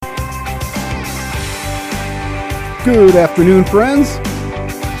Good afternoon, friends.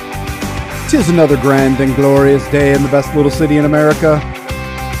 'Tis another grand and glorious day in the best little city in America.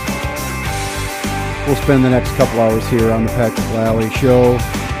 We'll spend the next couple hours here on the Patrick Lally Show,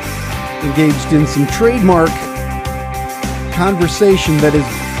 engaged in some trademark conversation that is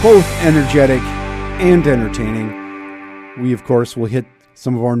both energetic and entertaining. We, of course, will hit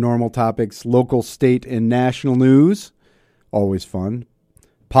some of our normal topics, local, state, and national news. Always fun.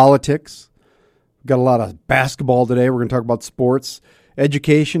 Politics. We've got a lot of basketball today. We're going to talk about sports,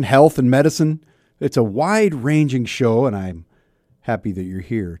 education, health, and medicine. It's a wide-ranging show, and I'm happy that you're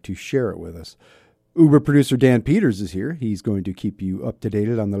here to share it with us. Uber producer Dan Peters is here. He's going to keep you up to date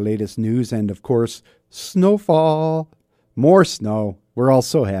on the latest news and, of course, snowfall. More snow. We're all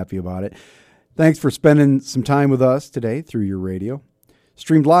so happy about it. Thanks for spending some time with us today through your radio.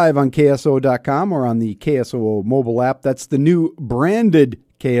 Streamed live on KSOO.com or on the KSOO mobile app. That's the new branded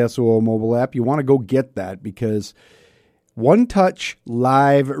KSOO mobile app. You want to go get that because one-touch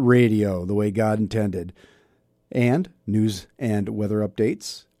live radio, the way God intended. And news and weather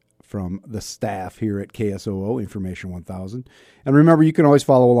updates from the staff here at KSOO, Information 1000. And remember, you can always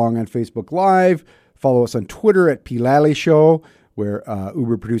follow along on Facebook Live. Follow us on Twitter at P. Lally Show, where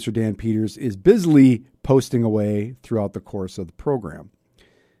Uber producer Dan Peters is busily posting away throughout the course of the program.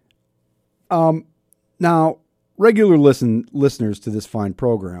 Now, regular listeners to this fine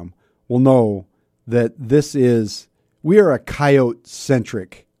program will know that we are a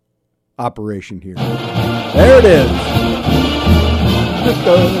coyote-centric operation here. There it is.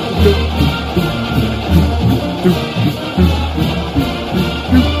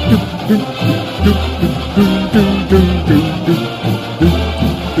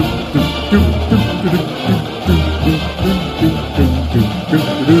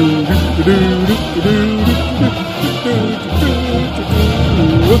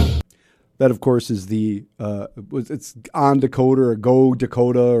 That, of course, is it's On Dakota or Go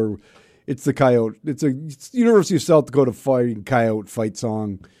Dakota, or it's the Coyote. It's University of South Dakota Fighting Coyote fight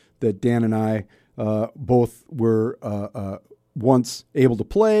song that Dan and I both were once able to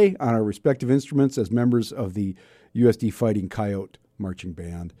play on our respective instruments as members of the USD Fighting Coyote marching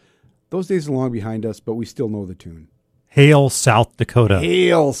band. Those days are long behind us, but we still know the tune. Hail South Dakota.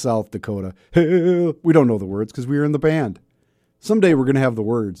 Hail South Dakota. Hail. We don't know the words because we were in the band. Someday we're going to have the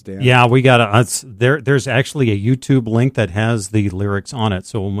words, Dan. Yeah, we got to. There's actually a YouTube link that has the lyrics on it,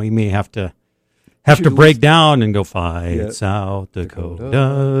 so we may have to break down and go fight South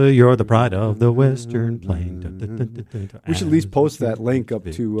Dakota. You're the pride of the Western Plain. We should at least post that link up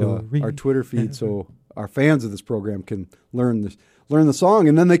to our Twitter feed so our fans of this program can learn the song,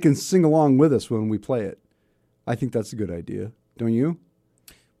 and then they can sing along with us when we play it. I think that's a good idea, don't you?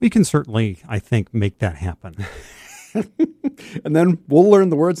 We can certainly, I think, make that happen. And then we'll learn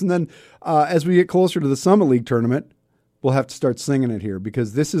the words, and then as we get closer to the Summit League tournament, we'll have to start singing it here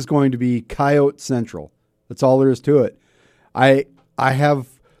because this is going to be Coyote Central. That's all there is to it. I have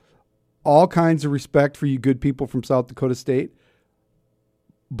all kinds of respect for you good people from South Dakota State,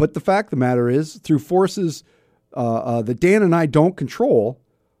 but the fact of the matter is, through forces that Dan and I don't control,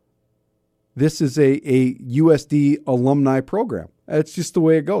 this is a USD alumni program. It's just the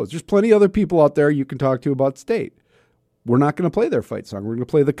way it goes. There's plenty of other people out there you can talk to about state. We're not going to play their fight song. We're going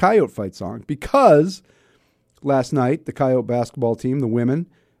to play the Coyote fight song because last night, the Coyote basketball team, the women,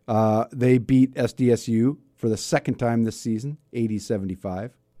 they beat SDSU for the second time this season,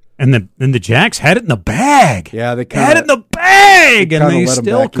 80-75. And the Jacks had it in the bag. Yeah, they had it in the bag, and they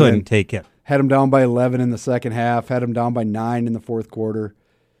still couldn't take it. Had them down by 11 in the second half. Had them down by 9 in the fourth quarter.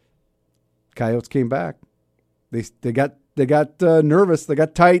 Coyotes came back. They got nervous. They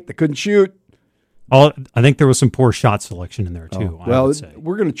got tight. They couldn't shoot. I think there was some poor shot selection in there, too. Well,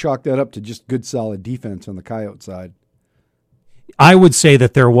 we're going to chalk that up to just good, solid defense on the Coyote side. I would say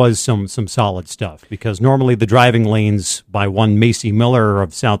that there was some solid stuff because normally the driving lanes by one Macy Miller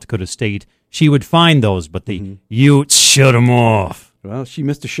of South Dakota State, she would find those, but the Utes shut them off. Well, she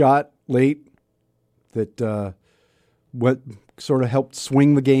missed a shot late that sort of helped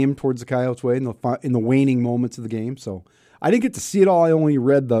swing the game towards the Coyotes' way in the waning moments of the game. So I didn't get to see it all. I only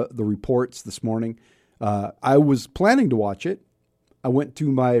read the reports this morning. I was planning to watch it. I went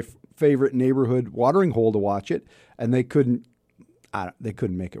to my favorite neighborhood watering hole to watch it, and they couldn't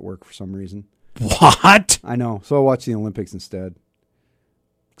make it work for some reason. What? I know. So I watched the Olympics instead.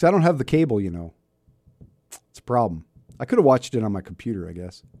 Because I don't have the cable, It's a problem. I could have watched it on my computer, I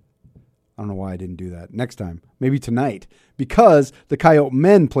guess. I don't know why I didn't do that. Next time. Maybe tonight. Because the Coyote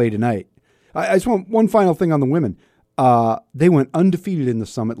men play tonight. I just want one final thing on the women. They went undefeated in the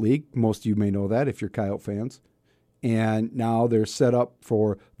Summit League. Most of you may know that if you're Coyote fans. and now they're set up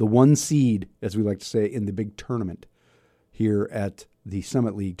for the 1 seed, as we like to say, in the big tournament here at the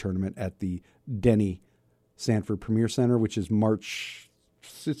Summit League tournament at the Denny Sanford Premier Center, which is March.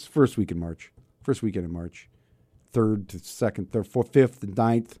 It's first weekend in March, 3rd to 2nd, 3rd, 4th, 5th, and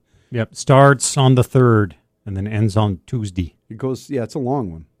 9th. Yep, starts on the 3rd and then ends on Tuesday. It goes, it's a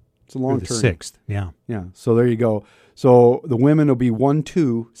long one. It's a long the tournament. 6th, yeah. Yeah, so there you go. So the women will be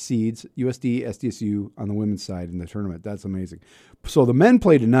 1-2 seeds, USD, SDSU on the women's side in the tournament. That's amazing. So the men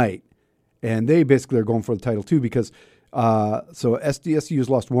play tonight, and they basically are going for the title too because so SDSU has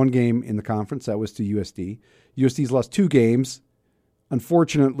lost 1 game in the conference. That was to USD. USD's lost 2 games.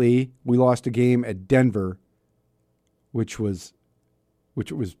 Unfortunately, we lost a game at Denver, which was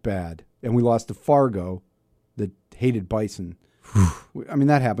bad. And we lost to Fargo, the hated Bison. I mean,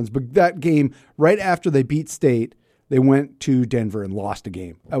 that happens. But that game, right after they beat State, they went to Denver and lost a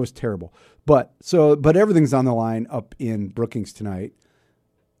game. That was terrible. But everything's on the line up in Brookings tonight.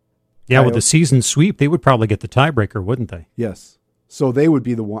 Yeah, with the season sweep, they would probably get the tiebreaker, wouldn't they? Yes. So they would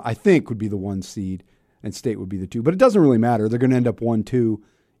be the one, I think, would be the 1 seed, and State would be the 2. But it doesn't really matter. They're going to end up 1-2.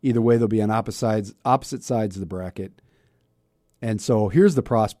 Either way, they'll be on opposite sides of the bracket. And so here's the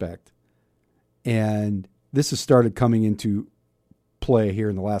prospect. And this has started coming into play here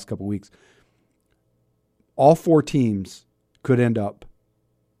in the last couple of weeks. All 4 teams could end up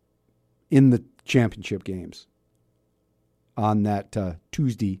in the championship games on that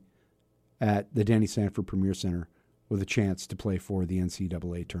Tuesday at the Denny Sanford Premier Center with a chance to play for the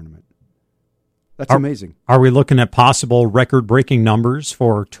NCAA tournament. That's amazing. Are we looking at possible record-breaking numbers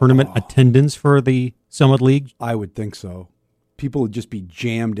for tournament attendance for the Summit League? I would think so. People would just be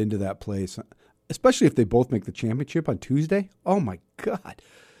jammed into that place, especially if they both make the championship on Tuesday. Oh, my God.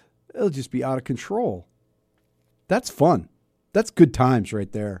 It'll just be out of control. That's fun. That's good times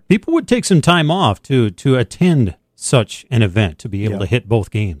right there. People would take some time off to attend such an event to be able to hit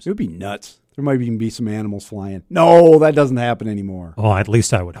both games. It would be nuts. There might even be some animals flying. No, that doesn't happen anymore. Oh, at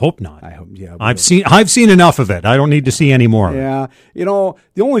least I would hope not. I hope, yeah. I've seen enough of it. I don't need to see any more. Yeah, the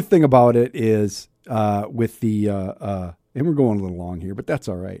only thing about it is with the and we're going a little long here, but that's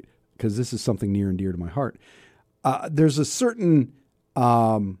all right because this is something near and dear to my heart. There's a certain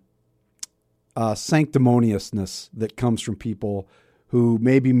sanctimoniousness that comes from people who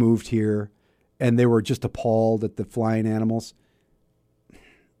maybe moved here and they were just appalled at the flying animals.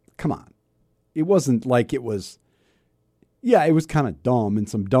 Come on. It wasn't like it was, it was kind of dumb and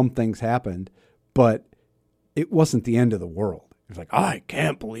some dumb things happened, but it wasn't the end of the world. It was like, I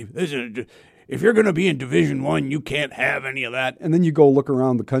can't believe this. If you're going to be in Division I, you can't have any of that. And then you go look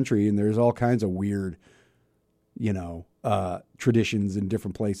around the country and there's all kinds of weird, traditions in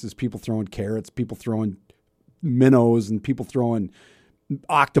different places. People throwing carrots, people throwing minnows, and people throwing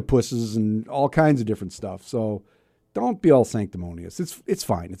octopuses and all kinds of different stuff. So don't be all sanctimonious. It's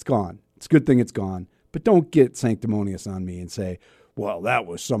fine. It's gone. It's a good thing it's gone. But don't get sanctimonious on me and say, well, that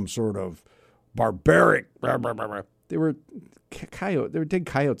was some sort of barbaric. Blah, blah, blah, blah. They were coyote. They were dead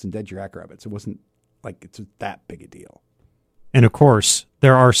coyotes and dead jackrabbits. It wasn't like it's that big a deal. And of course,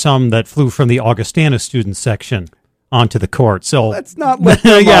 there are some that flew from the Augustana student section onto the court. So let's not let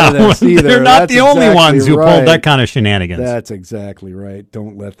them out of this either. They're not the only ones who pulled that kind of shenanigans. That's exactly right.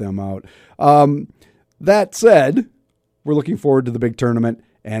 Don't let them out. That said, we're looking forward to the big tournament,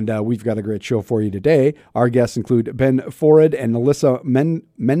 and we've got a great show for you today. Our guests include Ben Forred and Alyssa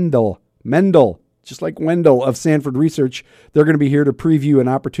Mendel, just like Wendell of Sanford Research. They're going to be here to preview an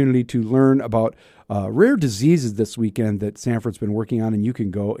opportunity to learn about rare diseases this weekend that Sanford's been working on, and you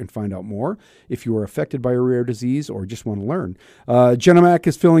can go and find out more if you are affected by a rare disease or just want to learn. Jenna Mack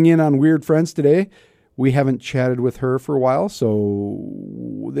is filling in on Weird Friends today. We haven't chatted with her for a while,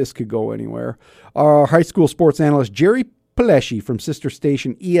 so this could go anywhere. Our high school sports analyst, Jerry Paleschi from sister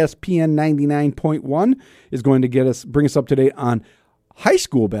station ESPN 99.1 is going to bring us up to date on high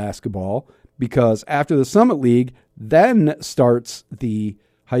school basketball, because after the Summit League, then starts the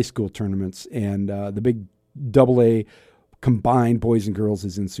high school tournaments, and the big AA combined boys and girls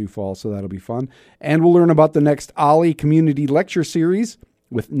is in Sioux Falls, so that'll be fun. And we'll learn about the next Ollie Community Lecture Series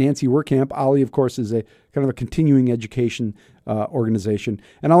with Nancy Werkamp. Ollie, of course, is a kind of a continuing education organization.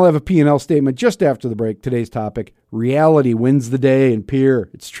 And I'll have a P&L statement just after the break. Today's topic, reality wins the day in Pierre.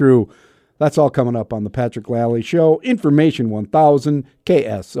 It's true. That's all coming up on the Patrick Lally Show. Information 1000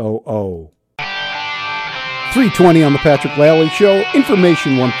 KSOO. 3:20 on the Patrick Lally Show.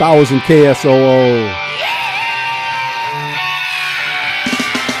 Information 1000 KSOO.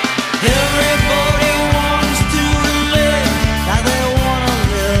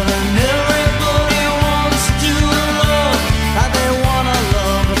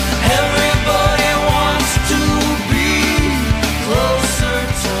 Everybody wants to be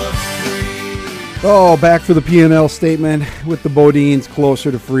Oh, back for the P&L statement with the Bodines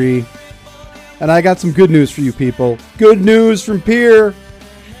closer to free. And I got some good news for you people. Good news from Pierre.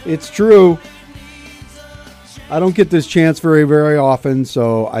 It's true. I don't get this chance very, very often,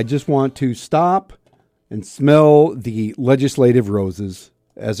 so I just want to stop and smell the legislative roses,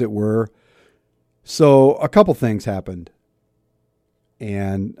 as it were. So a couple things happened.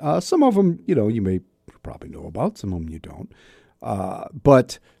 And some of them, you may probably know about. Some of them you don't.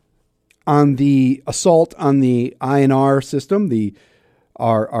 But on the assault on the INR system,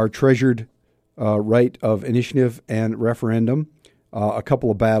 our treasured right of initiative and referendum, a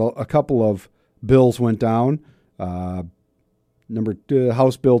couple of bills went down. House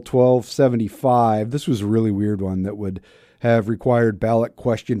Bill 1275. This was a really weird one that would have required ballot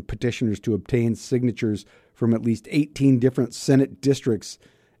question petitioners to obtain signatures from at least 18 different Senate districts,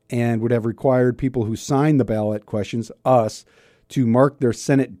 and would have required people who signed the ballot questions, us, to mark their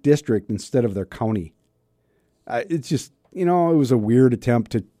Senate district instead of their county. It's just, it was a weird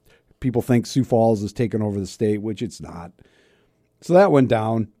attempt to, people think Sioux Falls is taking over the state, which it's not. So that went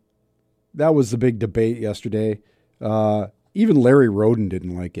down. That was the big debate yesterday. Even Larry Roden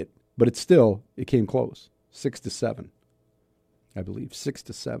didn't like it, but it came close. 6-7, I believe,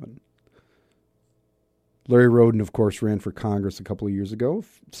 6-7. Larry Roden, of course, ran for Congress a couple of years ago,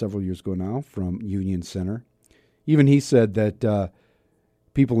 several years ago now, from Union Center. Even he said that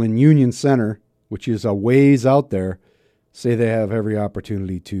people in Union Center, which is a ways out there, say they have every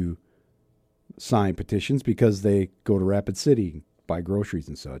opportunity to sign petitions because they go to Rapid City, buy groceries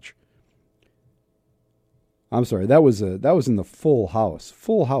and such. I'm sorry, that was in the full house.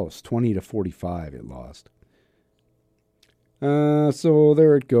 Full house, 20-45 it lost. So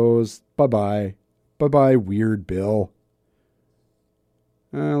there it goes. Bye-bye. Bye-bye, weird bill.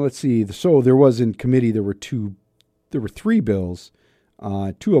 Let's see. So there was in committee, there were three bills.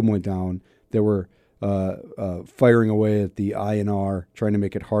 Two of them went down. There were firing away at the INR, trying to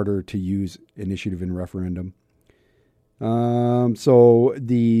make it harder to use initiative and referendum. So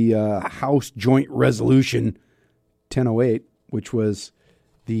the House Joint Resolution 1008, which was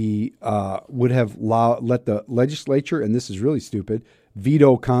would have let the legislature, and this is really stupid,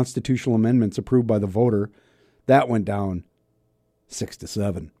 veto constitutional amendments approved by the voter. That went down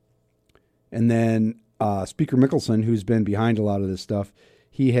 6-7. And then Speaker Mickelson, who's been behind a lot of this stuff,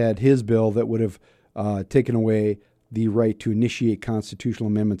 he had his bill that would have taken away the right to initiate constitutional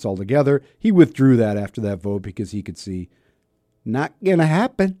amendments altogether. He withdrew that after that vote because he could see not going to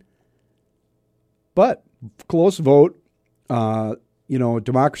happen. But close vote.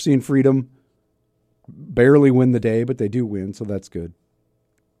 Democracy and freedom barely win the day, but they do win, so that's good.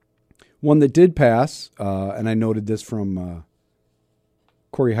 One that did pass, and I noted this from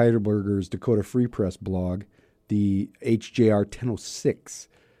Corey Heidelberger's Dakota Free Press blog, the HJR 1006,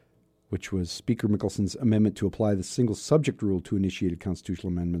 which was Speaker Mickelson's amendment to apply the single subject rule to initiated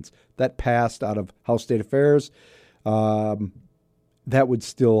constitutional amendments. That passed out of House State Affairs. That would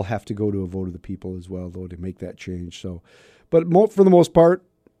still have to go to a vote of the people as well, though, to make that change. So, but for the most part,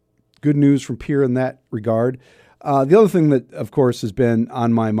 good news from Pierre in that regard. The other thing that, of course, has been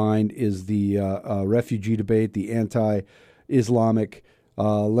on my mind is the refugee debate, the anti-Islamic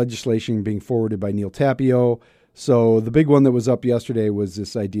legislation being forwarded by Neil Tapio. So the big one that was up yesterday was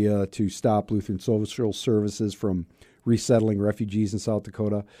this idea to stop Lutheran Social Services from resettling refugees in South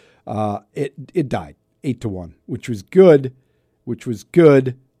Dakota. It died 8-1, which was good.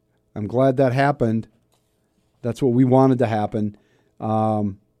 I'm glad that happened. That's what we wanted to happen.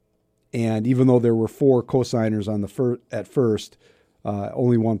 And even though there were 4 co-signers on at first,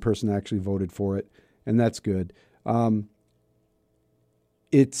 only one person actually voted for it, and that's good.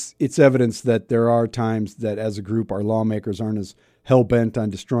 It's evidence that there are times that as a group our lawmakers aren't as hell-bent on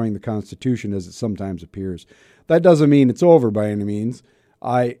destroying the Constitution as it sometimes appears. That doesn't mean it's over by any means.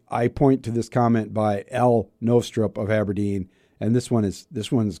 I point to this comment by Al Nostrup of Aberdeen, and this one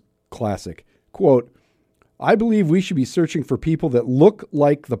is classic. Quote, "I believe we should be searching for people that look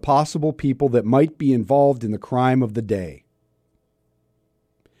like the possible people that might be involved in the crime of the day."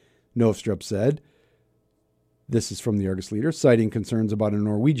 Nostrup said, this is from the Argus Leader, citing concerns about a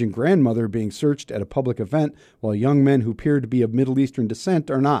Norwegian grandmother being searched at a public event while young men who appear to be of Middle Eastern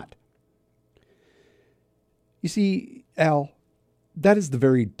descent are not. You see, Al, that is the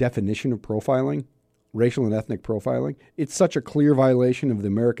very definition of profiling, racial and ethnic profiling. It's such a clear violation of the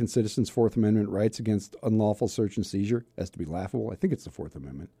American citizen's Fourth Amendment rights against unlawful search and seizure as to be laughable. I think it's the Fourth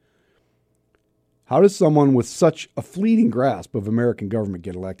Amendment. How does someone with such a fleeting grasp of American government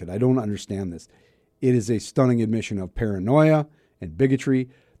get elected? I don't understand this. It is a stunning admission of paranoia and bigotry.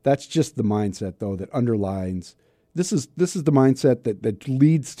 That's just the mindset, though, that underlines. This is the mindset that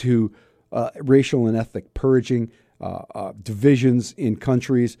leads to racial and ethnic purging, divisions in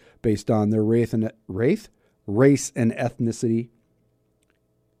countries based on their race and ethnicity.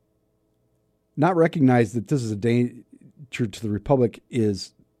 Not recognize that this is a danger to the republic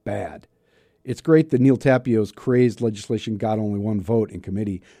is bad. It's great that Neil Tapio's crazed legislation got only one vote in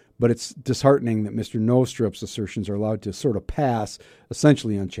committee, but it's disheartening that Mr. Nostrup's assertions are allowed to sort of pass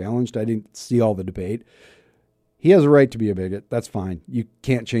essentially unchallenged. I didn't see all the debate. He has a right to be a bigot. That's fine. You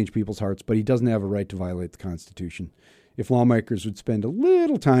can't change people's hearts, but he doesn't have a right to violate the Constitution. If lawmakers would spend a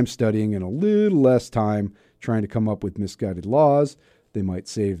little time studying and a little less time trying to come up with misguided laws, they might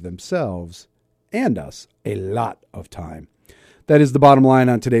save themselves and us a lot of time. That is the bottom line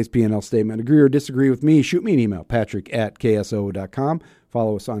on today's P&L statement. Agree or disagree with me, shoot me an email, patrick@kso.com.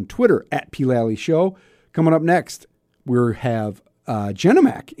 Follow us on Twitter @PLallyShow. Coming up next, we have Jenna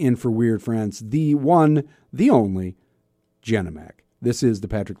Mac in for Weird Friends, the one, the only Jenna Mac. This is the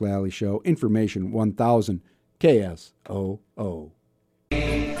Patrick Lally Show, Information 1000 KSOO.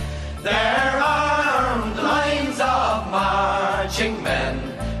 There are lines of marching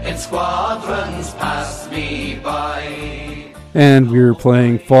men in squadrons pass me by. And we're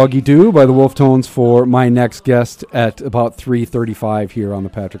playing Foggy Dew by the Wolf Tones for my next guest at about 3:35 here on the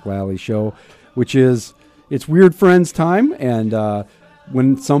Patrick Lally Show, which is, it's Weird Friends time. And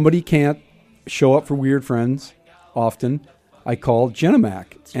when somebody can't show up for Weird Friends often, I call Jenna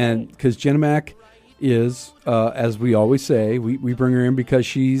Mac. And because Jenna Mac is, as we always say, we bring her in because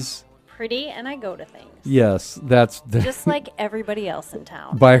she's pretty and I go to things. Yes, that's just like everybody else in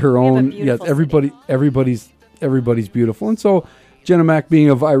town. By her We have a own, beautiful yes, everybody's beautiful. And so Jenna Mac being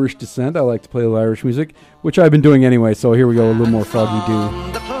of Irish descent, I like to play a little Irish music, which I've been doing anyway. So here we go, a little more Foggy Dew.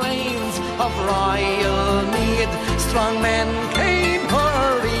 On the plains of Royal Mead, strong men came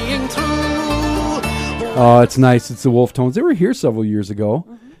hurrying through. Oh, it's nice. It's the Wolf Tones. They were here several years ago.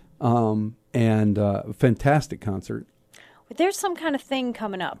 And fantastic concert. There's some kind of thing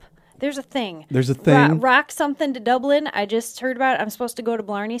coming up. There's a thing. There's a thing. Rock something to Dublin. I just heard about it. I'm supposed to go to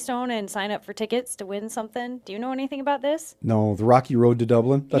Blarney Stone and sign up for tickets to win something. Do you know anything about this? No, the Rocky Road to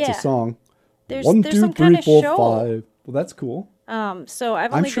Dublin. That's Yeah. a song. There's 1, there's 2, some 3, kind of 4, show. 5. Well, that's cool. So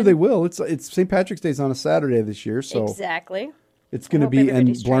I've I'm only sure been... they will. It's St. Patrick's Day's on a Saturday this year, so Exactly. it's going to hope be. And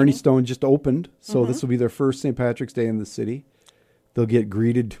everybody's Blarney training. Stone just opened, so this will be their first St. Patrick's Day in the city. They'll get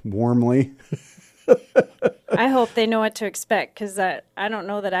greeted warmly. I hope they know what to expect, because I don't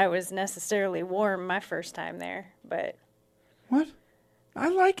know that I was necessarily warm my first time there. But What? I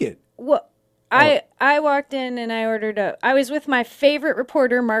like it. well, I walked in and I ordered I was with my favorite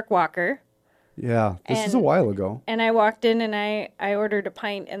reporter, Mark Walker. Yeah, this is a And- while ago. And I walked in and I ordered a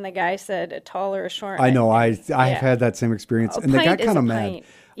pint, and the guy said a tall or a short. I know. I've Yeah. had that same experience, A and they got pint is kind of a mad. pint.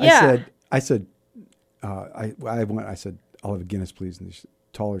 Yeah. I said, I said, I'll have a Guinness, please. And they said,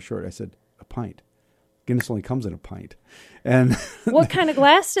 tall or short? I said, a pint. Guinness only comes in a pint, and What kind of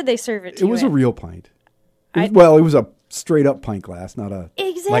glass did they serve it to? it was you a in? real pint. It I- was a straight up pint glass, not a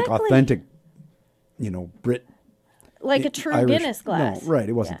like Exactly. authentic, Brit. like a true Irish- Guinness glass. No, right.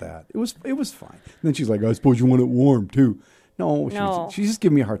 It wasn't Yeah. that. It was fine. And then she's like, I suppose you want it warm too. No, No. she's just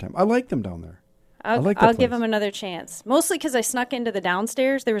giving me a hard time. I like them down there. I I'll, like that I'll give place. him another chance. Mostly because I snuck into the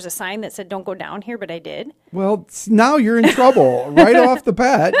downstairs. There was a sign that said "Don't go down here," but I did. Well, now you're in trouble. Right off the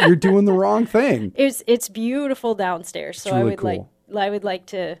bat, you're doing the wrong thing. It's beautiful downstairs. So really I would cool. I would like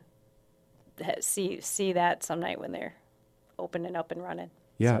to see that some night when they're opening up and running.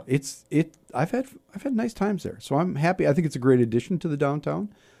 Yeah, I've had nice times there. So I'm happy. I think it's a great addition to the downtown.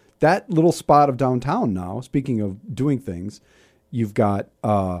 That little spot of downtown now, speaking of doing things, you've got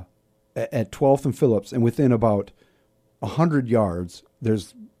at 12th and Phillips, and within about 100 yards,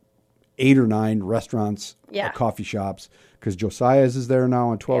 there's 8 or 9 restaurants, Yeah. coffee shops, because Josiah's is there now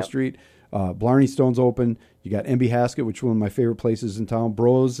on 12th Yep. Street. Blarney Stone's open. You got MB Haskett, which is one of my favorite places in town.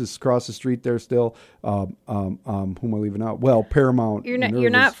 Bros is across the street there still. Who am I leaving out? Well, Paramount. You're not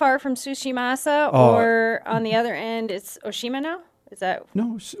Minerva's- far from Sushimasa, Oh. or on the other end, it's Oshima now. Is that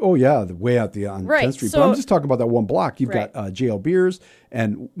No. Oh, yeah. The way out on Right, 10th Street. so- But I'm just talking about that one block. You've Right. got JL Beers.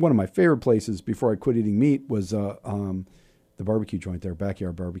 And one of my favorite places before I quit eating meat was the barbecue joint there,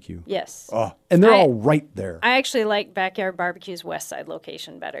 Backyard Barbecue. yes? Oh, and they're I- all right there. I actually like Backyard Barbecue's West Side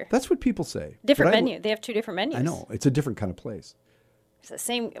location better. That's what people say. Different But menu. They have 2 different menus. I know. It's a different kind of place. It's the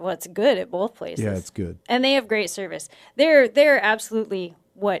same. Well, it's good at both places. Yeah, it's good. And they have great service. They're absolutely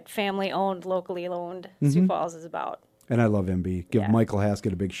what family owned, locally owned Mm-hmm. Sioux Falls is about. And I love MB. Give Yeah. Michael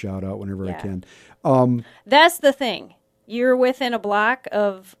Haskett a big shout out whenever I Yeah. can. That's the thing. You're within a block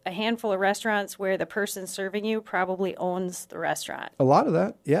of a handful of restaurants where the person serving you probably owns the restaurant. A lot of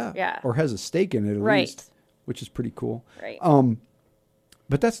that, yeah. Yeah. Or has a stake in it at Right. least, which is pretty cool. Right.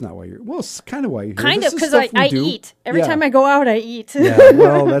 But that's not why you're. Well, it's kind of why you're here. Kind This of, is because stuff we I do. eat. Every Yeah. time I go out, I eat. Yeah,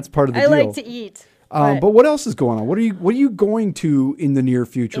 well, that's part of the I deal. like to eat. But what else is going on? What are you going to in the near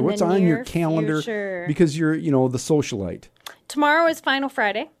future? In the What's on your near calendar? future. Because you're, the socialite. Tomorrow is Final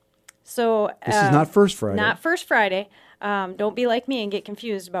Friday. So This is not First Friday. Not First Friday. Don't be like me and get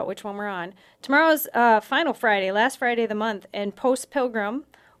confused about which one we're on. Tomorrow's Final Friday, last Friday of the month, and Post Pilgrim,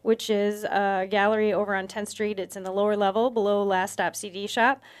 which is a gallery over on 10th Street. It's in the lower level below Last Stop CD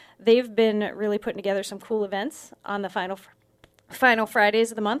Shop. They've been really putting together some cool events on the Final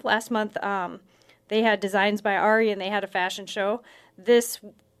Fridays of the month. Last month, they had Designs by Ari, and they had a fashion show. This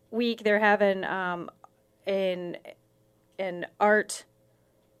week, they're having an art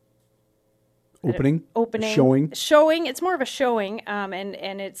opening, showing. It's more of a showing,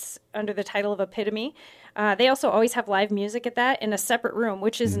 and it's under the title of Epitome. They also always have live music at that in a separate room,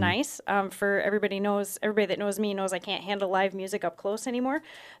 which is nice. For everybody that knows me knows I can't handle live music up close anymore,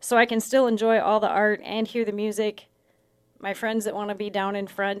 so I can still enjoy all the art and hear the music. My friends that want to be down in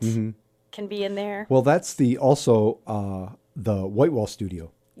front can be in there. Well, that's the Whitewall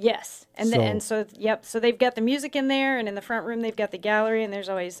Studio. Yes, so they've got the music in there, and in the front room they've got the gallery, and there's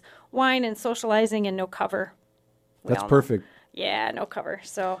always wine and socializing and no cover. That's perfect. Yeah, no cover.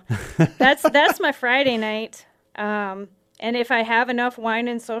 So that's my Friday night. And if I have enough wine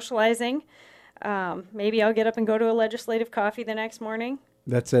and socializing, maybe I'll get up and go to a legislative coffee the next morning.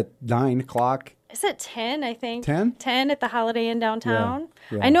 That's at 9 o'clock. It's at 10, I think. 10? 10 at the Holiday Inn downtown.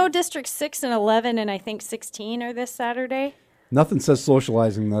 Yeah. I know District 6 and 11 and I think 16 are this Saturday. Nothing says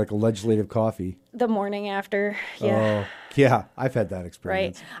socializing like a legislative coffee. The morning after, yeah. Oh, yeah, I've had that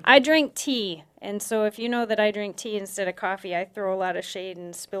experience. Right. I drink tea, and so if you know that I drink tea instead of coffee, I throw a lot of shade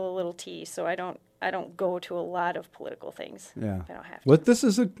and spill a little tea, so I don't go to a lot of political things. Yeah. I don't have to. But this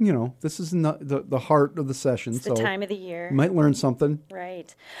is not the heart of the session. It's the time of the year. You might learn something.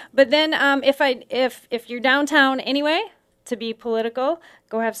 Right. But then if you're downtown anyway, to be political,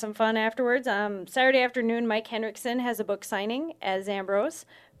 go have some fun afterwards. Saturday afternoon, Mike Hendrickson has a book signing at Zambros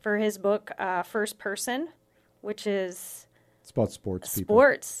for his book, First Person, which is... It's about sports people.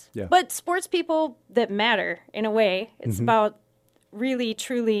 Sports. Yeah. But sports people that matter, in a way. It's about really,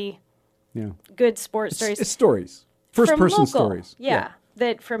 truly good sports stories. It's stories. First-person stories. Yeah.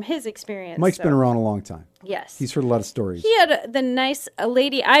 That from his experience. Mike's been around a long time. Yes. He's heard a lot of stories. He had the nice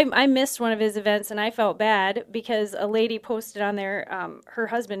lady. I missed one of his events, and I felt bad because a lady posted on there, her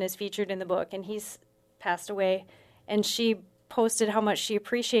husband is featured in the book, and he's passed away, and she posted how much she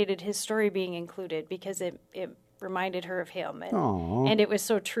appreciated his story being included because it reminded her of him, and it was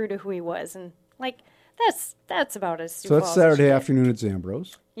so true to who he was, and that's about as So that's Saturday afternoon at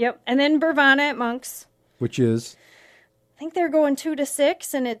Zambros. Yep, and then Burvana at Monk's, which is, I think they're going 2 to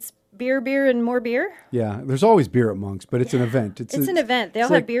 6, and it's beer, and more beer. Yeah, there's always beer at Monk's, but it's an event. It's an event. They'll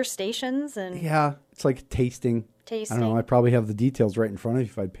have beer stations and it's like tasting. I don't know. I tasting. probably have the details right in front of you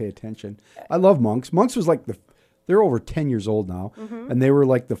if I'd pay attention. I love Monk's. Monk's was like they're over 10 years old now, and they were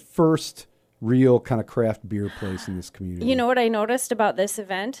like the first real kind of craft beer place in this community. You know what I noticed about this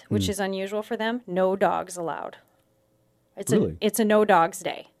event, which is unusual for them? No dogs allowed. It's a no dogs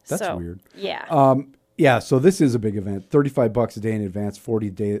day. That's so, weird. Yeah. Yeah, so this is a big event. $35 a day in advance,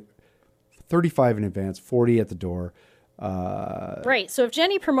 35 in advance, 40 at the door. Right. So if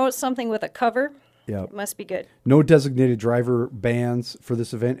Jenny promotes something with a cover, it must be good. No designated driver bans for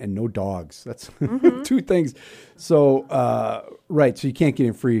this event and no dogs. That's 2 things. So, right, so you can't get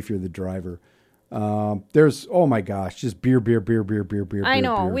in free if you're the driver. There's, oh my gosh, just beer. I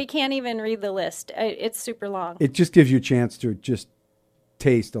know. Beer. We can't even read the list. It's super long. It just gives you a chance to just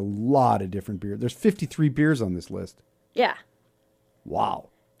taste a lot of different beer. There's 53 beers on this list. Yeah. Wow.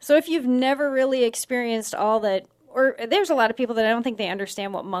 So if you've never really experienced all that, or there's a lot of people that I don't think they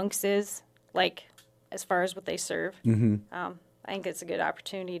understand what Monk's is, like as far as what they serve. Mm-hmm. I think it's a good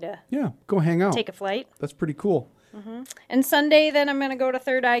opportunity to go hang out. take a flight. That's pretty cool. Mm-hmm. And Sunday, then I'm going to go to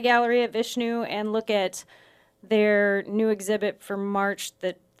Third Eye Gallery at Vishnu and look at their new exhibit for March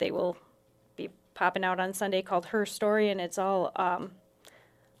that they will be popping out on Sunday called Her Story, and it's all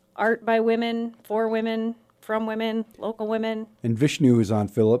art by women, for women, from women, local women. And Vishnu is on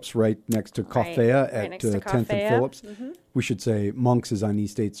Phillips, right next to Coffea at next to 10th Coffea. and Phillips. We should say Monk's is on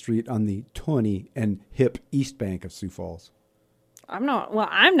East 8th Street on the 20 and hip East Bank of Sioux Falls. I'm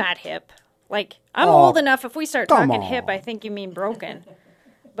not hip. Like, I'm old enough. If we start talking hip, I think you mean broken.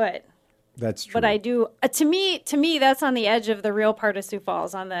 But that's true. But I do. To me, that's on the edge of the real part of Sioux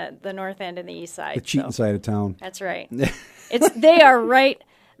Falls, on the north end and the east side. The cheating side of town. That's right. They are right.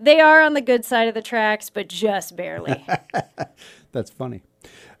 They are on the good side of the tracks, but just barely. That's funny.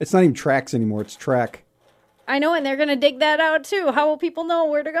 It's not even tracks anymore. It's track. I know, and they're going to dig that out too. How will people know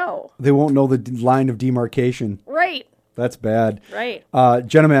where to go? They won't know the line of demarcation. Right. That's bad. Right.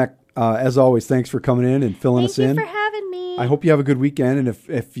 Jenna Mac, as always, thanks for coming in and filling us in. Thank you for having me. I hope you have a good weekend. And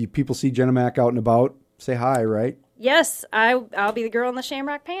if people see Jenna Mac out and about, say hi, right? Yes, I'll be the girl in the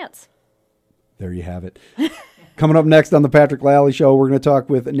shamrock pants. There you have it. Coming up next on the Patrick Lally Show, we're going to talk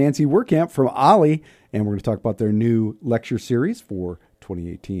with Nancy Werkamp from Ollie, and we're going to talk about their new lecture series for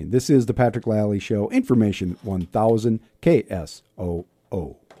 2018. This is the Patrick Lally Show, Information 1000 KSOO.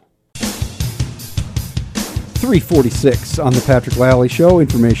 346 on the Patrick Lally Show,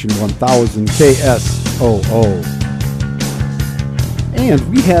 Information 1000 KSOO. And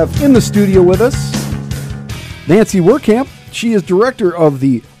we have in the studio with us Nancy Werkamp. She is director of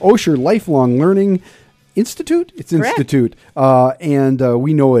the Osher Lifelong Learning Institute. It's Correct. Institute. And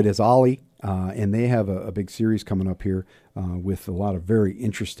we know it as Ollie. And they have a big series coming up here with a lot of very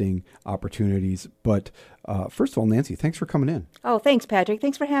interesting opportunities. But first of all, Nancy, thanks for coming in. Oh, thanks, Patrick.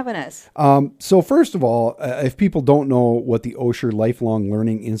 Thanks for having us. So first of all, if people don't know what the Osher Lifelong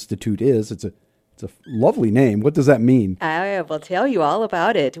Learning Institute is, it's a lovely name. What does that mean? I will tell you all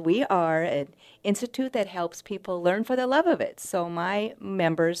about it. We are an institute that helps people learn for the love of it. So my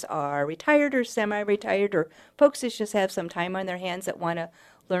members are retired or semi-retired or folks that just have some time on their hands that want to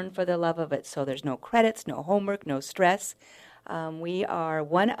learn for the love of it. So there's no credits, no homework, no stress. We are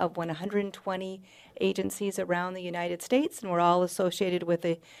one of 120 agencies around the United States, and we're all associated with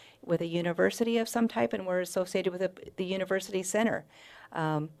a university of some type, and we're associated with the University Center.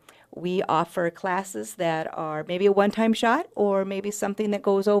 We offer classes that are maybe a one-time shot or maybe something that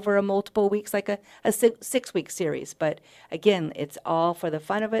goes over a multiple weeks, like a 6-week series. But again, it's all for the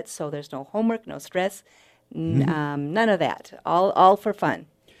fun of it, so there's no homework, no stress, none of that. All for fun.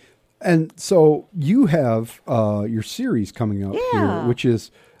 And so you have your series coming up Yeah. here, which is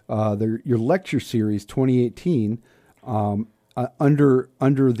your lecture series 2018 under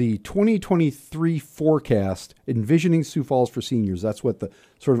the 2023 forecast, Envisioning Sioux Falls for Seniors. That's what the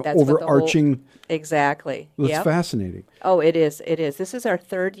sort of That's what the whole- overarching. Exactly. That's Yep. fascinating. Oh, it is. It is. This is our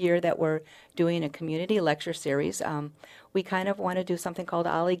third year that we're doing a community lecture series. We kind of want to do something called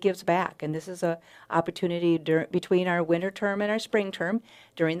Ollie Gives Back, and this is a opportunity between our winter term and our spring term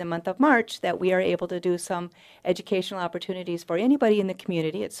during the month of March that we are able to do some educational opportunities for anybody in the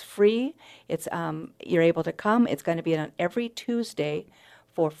community. It's free. It's you're able to come. It's going to be on every Tuesday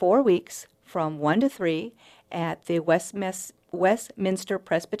for 4 weeks from 1 to 3 at the Westminster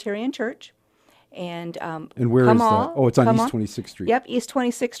Presbyterian Church. And where come is that? all- Oh, it's on come East on. 26th Street. Yep, East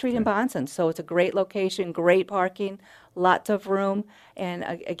 26th Street in Bonson. So it's a great location, great parking, lots of room. And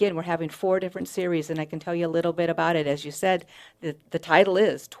again, we're having 4 different series, and I can tell you a little bit about it. As you said, the title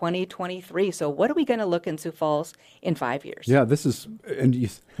is 2023. So what are we going to look in Sioux Falls in 5 years? Yeah, this is, and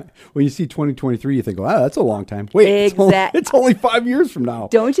when you see 2023, you think, "Wow, that's a long time." Wait, it's only 5 years from now.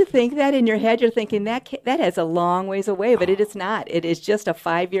 Don't you think that in your head? You're thinking that has a long ways away, but it is not. It is just a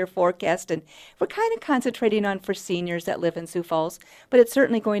 5-year forecast, and we're kind of concentrating on for seniors that live in Sioux Falls, but it's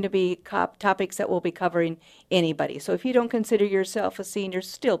certainly going to be topics that we'll be covering anybody. So if you don't consider yourself a senior,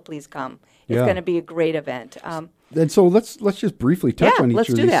 still please come. It's Yeah. going to be a great event. And so let's just briefly touch Yeah, on each let's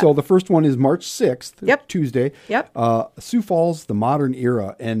of do these. that. So the first one is March 6th, Yep. Tuesday. Yep. Sioux Falls, the Modern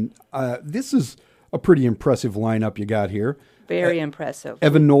Era. And this is a pretty impressive lineup you got here. Very impressive.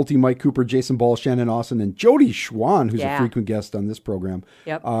 Evan Nolte, Mike Cooper, Jason Ball, Shannon Austin, and Jody Schwan, who's a Yeah. frequent guest on this program.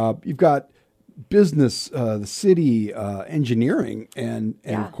 Yep. You've got business, the city, engineering, and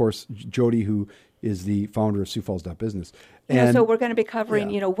Yeah. of course, Jody, who is the founder of Sioux Falls.business. So we're going to be covering,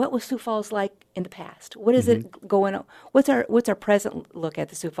 what was Sioux Falls like in the past? What is Mm-hmm. it going on? What's our present look at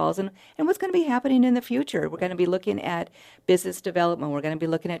the Sioux Falls, and what's going to be happening in the future? We're going to be looking at business development. We're going to be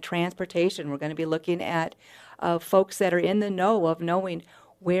looking at transportation. We're going to be looking at folks that are in the know of knowing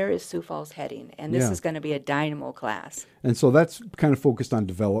where is Sioux Falls heading, and this Yeah. is going to be a dynamo class. And so that's kind of focused on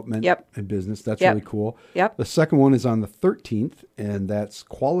development Yep. and business. That's Yep. really cool. Yep. The second one is on the 13th, and that's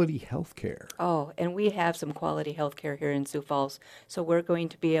quality healthcare. Oh, and we have some quality health care here in Sioux Falls. So we're going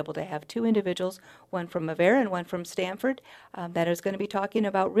to be able to have 2 individuals, one from Avera and one from Stanford, that is going to be talking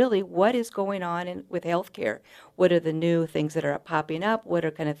about really what is going on with health care. What are the new things that are popping up? What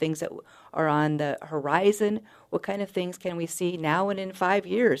are kind of things that are on the horizon? What kind of things can we see now and in 5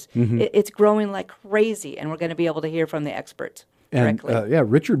 years? It's growing like crazy, and we're going to be able to hear from the experts And directly.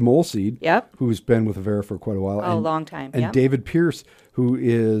 Richard Molseed, Yep. who's been with Avera for quite a while. Oh, long time, And yep. David Pierce, who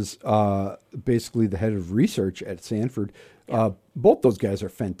is basically the head of research at Stanford. Both those guys are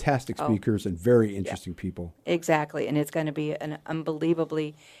fantastic speakers and very interesting people. Exactly, and it's going to be an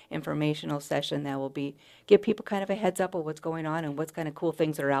unbelievably informational session that will give people kind of a heads up of what's going on and what kind of cool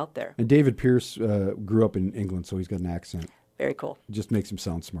things are out there. And David Pierce grew up in England, so he's got an accent. Very cool. It just makes him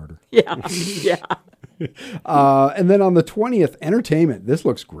sound smarter. Yeah, yeah. And then on the 20th, entertainment. This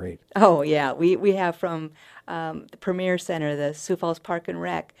looks great. Oh, yeah. We have from the Premier Center, the Sioux Falls Park and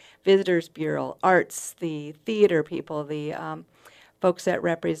Rec, Visitors Bureau, Arts, the theater people, the folks that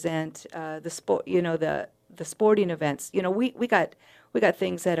represent the sport, the sporting events. We got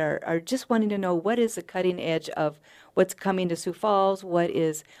things that are just wanting to know what is the cutting edge of what's coming to Sioux Falls, what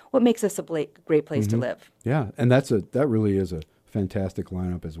makes us a great place to live. Yeah, and that really is a fantastic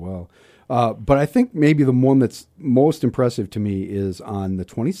lineup as well. But I think maybe the one that's most impressive to me is on the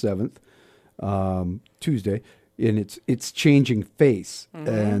 27th, Tuesday, and it's Changing Face.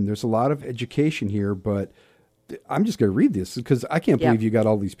 And there's a lot of education here, but I'm just going to read this because I can't believe you got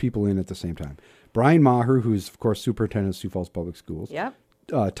all these people in at the same time. Brian Maher, who's, of course, superintendent of Sioux Falls Public Schools. Yep.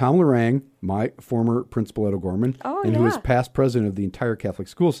 Tom Lorang, my former principal at O'Gorman, who is past president of the entire Catholic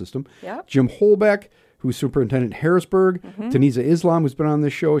school system. Yep. Jim Holbeck, who's superintendent at Harrisburg. Tanisa Islam, who's been on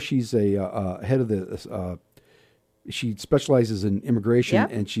this show. She's a head of the she specializes in immigration,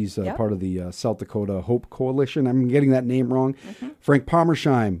 and she's part of the South Dakota Hope Coalition. I'm getting that name wrong. Frank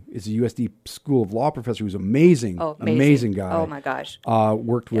Palmersheim is a USD School of Law professor who's amazing. Amazing guy. Oh, my gosh.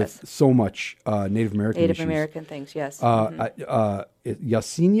 Worked with so much Native American issues. American things, yes.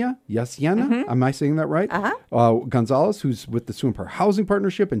 Yasiana, am I saying that right? Gonzalez, who's with the Sioux Empire Housing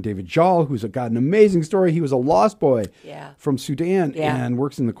Partnership, and David Jall, who's got an amazing story. He was a lost boy from Sudan and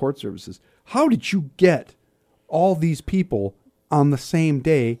works in the court services. How did you get all these people on the same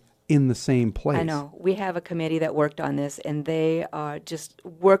day in the same place? I know. We have a committee that worked on this, and they just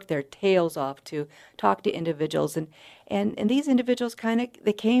worked their tails off to talk to individuals. And these individuals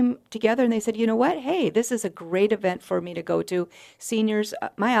they came together and they said, you know what? Hey, this is a great event for me to go to. Seniors,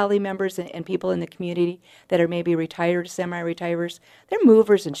 my ALI members and people in the community that are maybe retired, semi-retirers, they're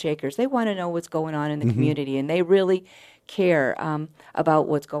movers and shakers. They want to know what's going on in the community, and they really care about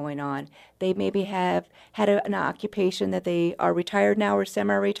what's going on. They maybe have had an occupation that they are retired now or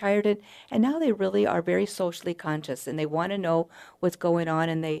semi-retired in, and now they really are very socially conscious, and they want to know what's going on,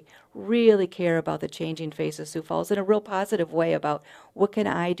 and they really care about the changing face of Sioux Falls in a real positive way about what can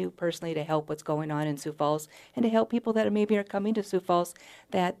I do personally to help what's going on in Sioux Falls and to help people that maybe are coming to Sioux Falls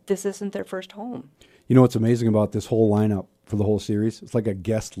that this isn't their first home. You know what's amazing about this whole lineup for the whole series? It's like a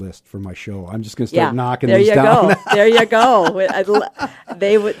guest list for my show. I'm just going to start knocking these down. There you go.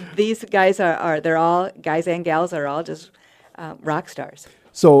 These guys they're all guys and gals are all just rock stars.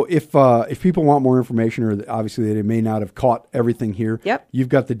 So if people want more information, or obviously they may not have caught everything here, you've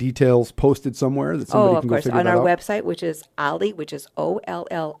got the details posted somewhere that somebody can go figure on that our out? website, which is OLLI, which is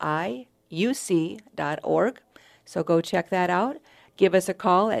OLLIUC.org. So go check that out. Give us a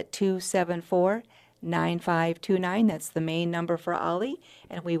call at 274-9529. That's the main number for OLLI,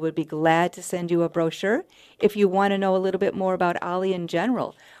 and we would be glad to send you a brochure. If you want to know a little bit more about OLLI in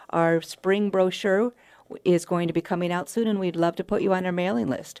general, our spring brochure is going to be coming out soon, and we'd love to put you on our mailing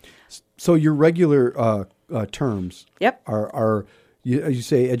list. So your regular terms are you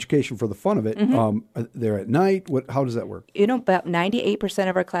say education for the fun of it. They're at night. How does that work? About 98%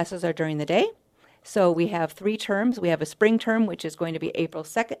 of our classes are during the day. So we have 3 terms. We have a spring term, which is going to be April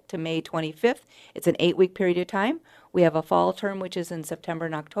 2nd to May 25th. It's an 8-week period of time. We have a fall term, which is in September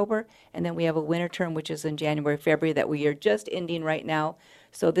and October. And then we have a winter term, which is in January, February, that we are just ending right now.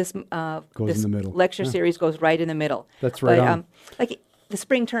 So this goes in the middle. Lecture series goes right in the middle. That's right on. Like the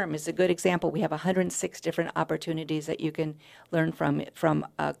spring term is a good example. We have 106 different opportunities that you can learn from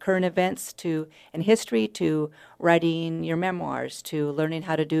current events and history to writing your memoirs to learning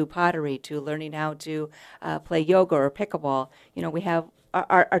how to do pottery to learning how to play yoga or pickleball. We have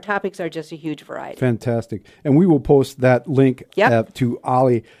our topics are just a huge variety. Fantastic. And we will post that link to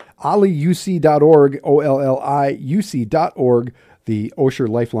OLLI, OLLIUC.org, OLLIUC.org, the Osher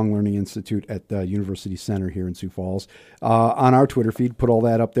Lifelong Learning Institute at the University Center here in Sioux Falls. On our Twitter feed, put all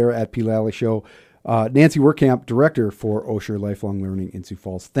that up there at P. Lally Show. Nancy Werkamp, Director for Osher Lifelong Learning in Sioux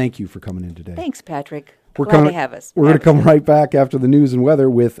Falls. Thank you for coming in today. Thanks, Patrick. Glad to have us. We're going to come right back after the news and weather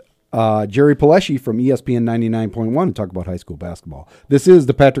with Jerry Pileshi from ESPN 99.1 and talk about high school basketball. This is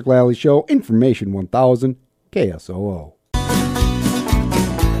the Patrick Lally Show, Information 1000 KSOO.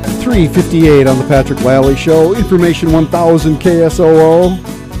 3:58 on the Patrick Lally Show, Information 1000 KSOO.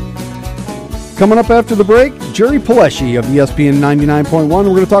 Coming up after the break, Jerry Pileshi of ESPN 99.1. We're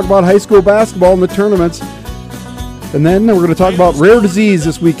going to talk about high school basketball and the tournaments. And then we're going to talk about rare disease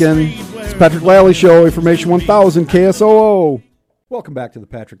this weekend. It's Patrick Lally Show, Information 1000 KSOO. Welcome back to the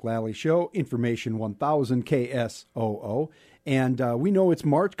Patrick Lally Show, Information 1000 KSOO. And we know it's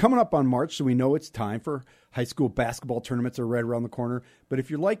March, coming up on March, so we know it's time for high school basketball tournaments are right around the corner. But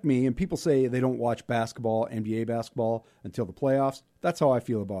if you're like me, and people say they don't watch basketball, NBA basketball, until the playoffs, that's how I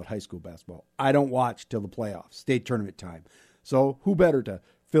feel about high school basketball. I don't watch till the playoffs, state tournament time. So who better to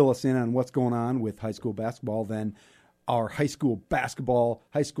fill us in on what's going on with high school basketball than our high school basketball,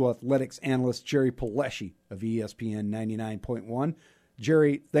 high school athletics analyst, Jerry Palesci of ESPN 99.1.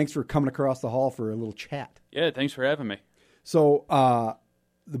 Jerry, thanks for coming across the hall for a little chat. Yeah, thanks for having me. So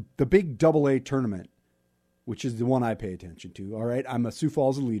the big AA tournament, which is the one I pay attention to, all right? I'm a Sioux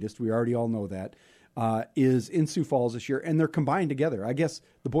Falls elitist. We already all know that, is in Sioux Falls this year, and they're combined together. I guess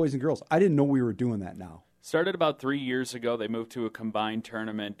the boys and girls. I didn't know we were doing that now. Started about 3 years ago. They moved to a combined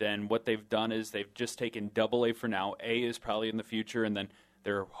tournament, and what they've done is they've just taken AA for now. A is probably in the future, and then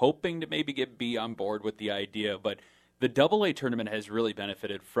they're hoping to maybe get B on board with the idea. But the AA tournament has really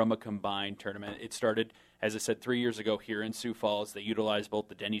benefited from a combined tournament. It started, as I said, 3 years ago here in Sioux Falls. They utilized both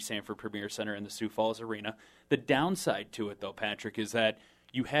the Denny Sanford Premier Center and the Sioux Falls Arena. The downside to it, though, Patrick, is that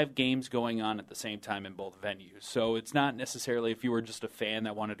you have games going on at the same time in both venues. So it's not necessarily if you were just a fan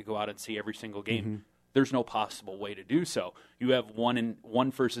that wanted to go out and see every single game. Mm-hmm. There's no possible way to do so. You have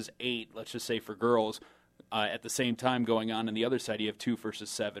 1 versus 8, let's just say for girls, at the same time going on. And the other side, you have 2 versus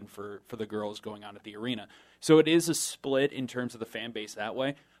 7 for the girls going on at the arena. So it is a split in terms of the fan base that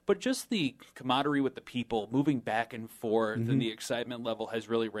way. But just the camaraderie with the people, moving back and forth, and the excitement level has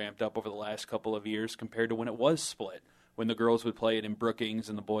really ramped up over the last couple of years compared to when it was split, when the girls would play it in Brookings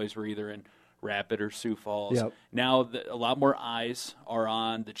and the boys were either in Rapid or Sioux Falls. Yep. Now a lot more eyes are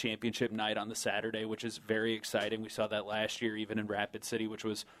on the championship night on the Saturday, which is very exciting. We saw that last year even in Rapid City, which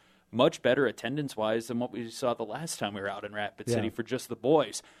was much better attendance-wise than what we saw the last time we were out in Rapid City for just the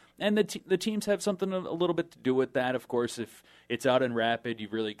boys. And the teams have something a little bit to do with that. Of course, if it's out in Rapid, you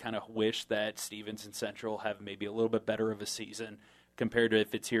really kind of wish that Stevens and Central have maybe a little bit better of a season compared to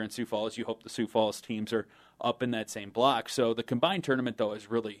if it's here in Sioux Falls. You hope the Sioux Falls teams are up in that same block. So the combined tournament, though, has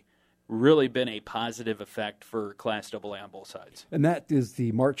really been a positive effect for Class AA on both sides. And that is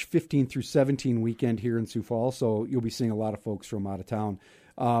the March 15 through 17 weekend here in Sioux Falls, so you'll be seeing a lot of folks from out of town.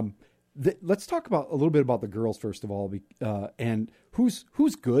 Let's talk a little bit about the girls, first of all, and who's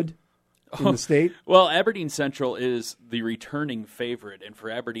good in the state? Well, Aberdeen Central is the returning favorite, and for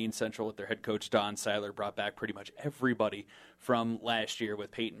Aberdeen Central, with their head coach Don Seiler, brought back pretty much everybody from last year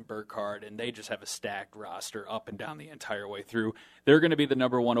with Peyton Burkhardt, and they just have a stacked roster up and down the entire way through. They're going to be the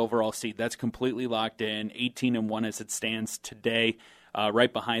number 1 overall seed. That's completely locked in, 18-1 as it stands today.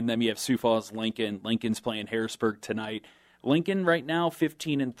 Right behind them, you have Sioux Falls Lincoln. Lincoln's playing Harrisburg tonight. Lincoln right now,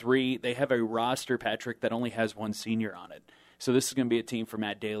 15-3. They have a roster, Patrick, that only has 1 senior on it. So this is going to be a team for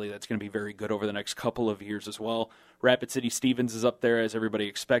Matt Daly that's going to be very good over the next couple of years as well. Rapid City Stevens is up there, as everybody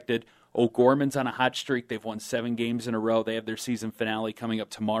expected. O'Gorman's on a hot streak. They've won 7 games in a row. They have their season finale coming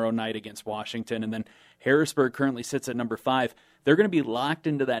up tomorrow night against Washington. And then Harrisburg currently sits at number 5. They're going to be locked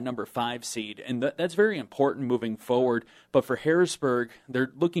into that number 5 seed, and that's very important moving forward. But for Harrisburg,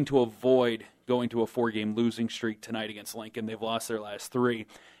 they're looking to avoid going to a 4-game losing streak tonight against Lincoln. They've lost their last 3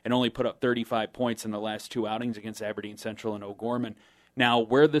 and only put up 35 points in the last 2 outings against Aberdeen Central and O'Gorman. Now,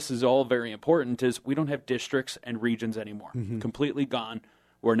 where this is all very important is we don't have districts and regions anymore. Completely gone.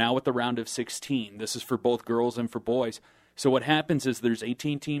 We're now at the round of 16. This is for both girls and for boys. So what happens is there's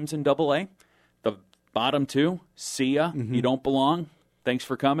 18 teams in AA. The bottom 2, see ya. You don't belong. Thanks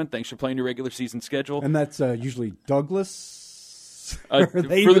for coming. Thanks for playing your regular season schedule. And that's usually Douglas. For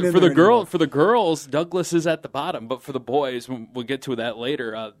the girls, Douglas is at the bottom, but for the boys, we'll get to that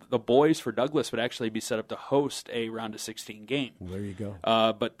later. The boys for Douglas would actually be set up to host a round of 16 game. Well, there you go.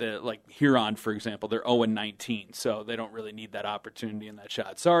 But like Huron, for example, they're 0-19, so they don't really need that opportunity in that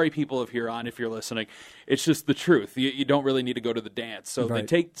shot. Sorry, people of Huron, if you're listening, it's just the truth. You don't really need to go to the dance. So They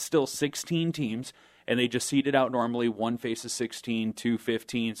take still 16 teams, and they just seed it out normally. 1 faces 16, 2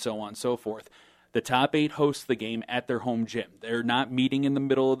 15, so on and so forth. The top 8 host the game at their home gym. They're not meeting in the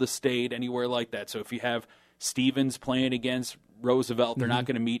middle of the state, anywhere like that. So if you have Stevens playing against Roosevelt, they're not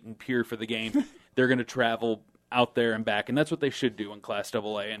going to meet in Pierre for the game. They're going to travel out there and back, and that's what they should do in Class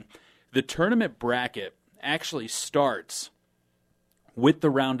AA. And the tournament bracket actually starts with the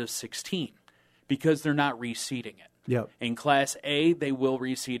round of 16 because they're not reseeding it. Yep. In Class A, they will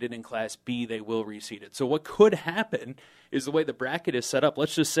reseed it. In Class B, they will reseed it. So what could happen is the way the bracket is set up.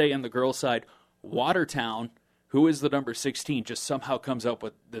 Let's just say on the girls' side, Watertown, who is the number 16, just somehow comes up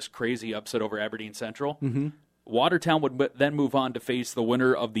with this crazy upset over Aberdeen Central. Watertown would then move on to face the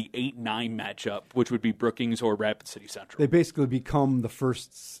winner of the 8-9 matchup, which would be Brookings or Rapid City Central. They basically become the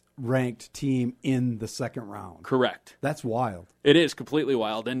first ranked team in the second round. Correct. That's wild. It is completely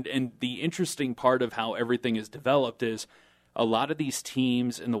wild. And the interesting part of how everything is developed is a lot of these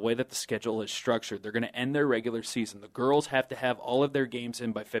teams and the way that the schedule is structured, they're going to end their regular season. The girls have to have all of their games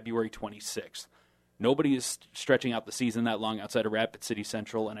in by February 26th. Nobody is stretching out the season that long outside of Rapid City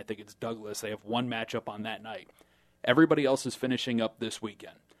Central, and I think it's Douglas. They have one matchup on that night. Everybody else is finishing up this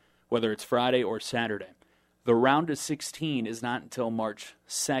weekend, whether it's Friday or Saturday. The round of 16 is not until March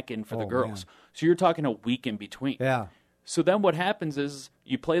 2nd for the girls. Man. So you're talking a week in between. Yeah. So then what happens is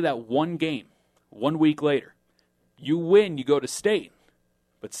you play that one game 1 week later. You win, you go to state,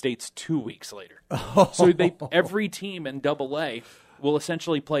 but state's 2 weeks later. So every team in AA will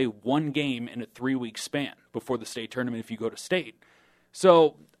essentially play one game in a 3-week span before the state tournament if you go to state.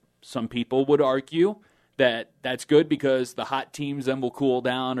 So some people would argue that that's good because the hot teams then will cool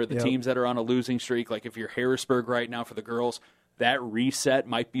down, or the teams that are on a losing streak, like if you're Harrisburg right now for the girls, that reset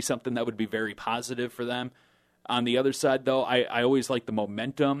might be something that would be very positive for them. On the other side, though, I always like the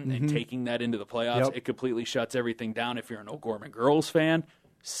momentum and taking that into the playoffs. Yep. It completely shuts everything down if you're an O'Gorman girls fan.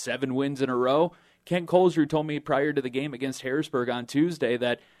 7 wins in a row. Kent Colesrud told me prior to the game against Harrisburg on Tuesday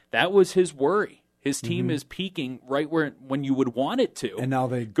that was his worry. His team is peaking right when you would want it to. And now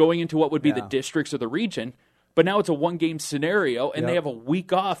going into what would be the districts of the region. But now it's a one-game scenario, and they have a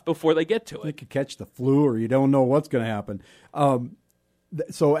week off before they get to You it. could catch the flu, or you don't know what's going to happen.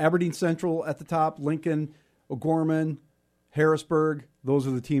 So Aberdeen Central at the top, Lincoln, O'Gorman, Harrisburg, those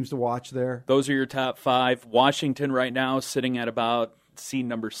are the teams to watch there. Those are your top 5. Washington right now sitting at about seed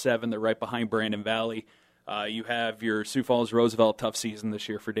number 7. They're right behind Brandon Valley. You have your Sioux Falls Roosevelt, tough season this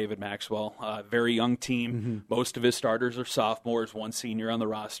year for David Maxwell. Very young team. Most of his starters are sophomores, 1 senior on the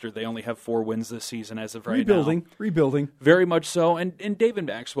roster. They only have 4 wins this season as of right now. Rebuilding. Very much so. And David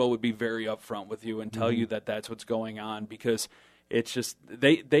Maxwell would be very upfront with you and tell you that that's what's going on, because it's just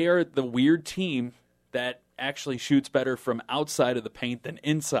they are the weird team that actually shoots better from outside of the paint than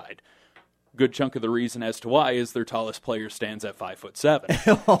inside. Good chunk of the reason as to why is their tallest player stands at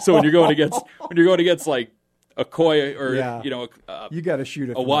 5'7". So when you're going against like Okoye or you got to shoot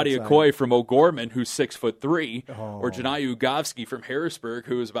it. Awadi Okoye from O'Gorman, who's 6'3", or Janai Ugovsky from Harrisburg,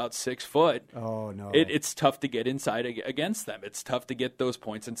 who is about 6 foot. Oh no, it's tough to get inside against them. It's tough to get those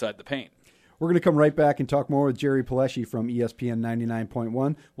points inside the paint. We're going to come right back and talk more with Jerry Pileshi from ESPN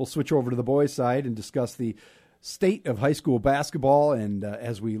 99.1. We'll switch over to the boys' side and discuss the state of high school basketball, and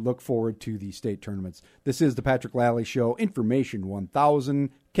as we look forward to the state tournaments. This is the Patrick Lally Show, Information 1000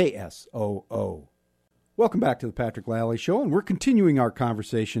 KSOO. Welcome back to the Patrick Lally Show, and we're continuing our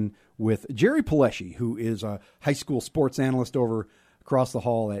conversation with Jerry Pileshi, who is a high school sports analyst over across the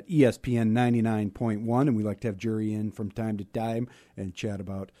hall at ESPN 99.1, and we like to have Jerry in from time to time and chat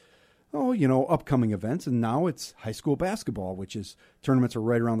about upcoming events. And now it's high school basketball, which is tournaments are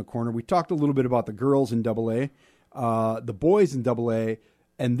right around the corner. We talked a little bit about the girls in AA, the boys in AA,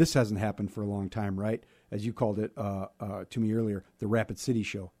 and this hasn't happened for a long time, right? As you called it to me earlier, the Rapid City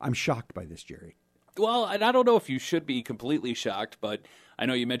Show. I'm shocked by this, Jerry. Well, and I don't know if you should be completely shocked, but I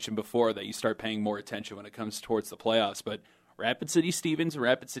know you mentioned before that you start paying more attention when it comes towards the playoffs, but Rapid City Stevens and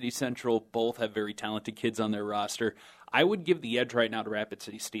Rapid City Central both have very talented kids on their roster. I would give the edge right now to Rapid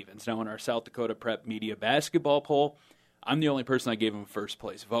City Stevens. Now, in our South Dakota Prep Media basketball poll, I'm the only person I gave them first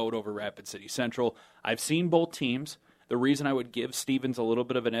place vote over Rapid City Central. I've seen both teams. The reason I would give Stevens a little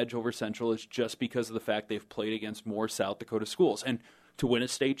bit of an edge over Central is just because of the fact they've played against more South Dakota schools. And to win a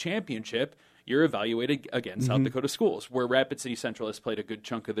state championship, you're evaluated against South Dakota schools, where Rapid City Central has played a good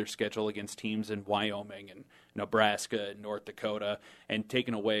chunk of their schedule against teams in Wyoming and Nebraska and North Dakota, and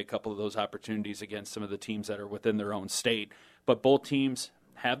taken away a couple of those opportunities against some of the teams that are within their own state. But both teams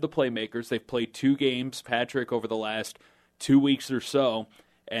have the playmakers. They've played 2 games, Patrick, over the last 2 weeks or so,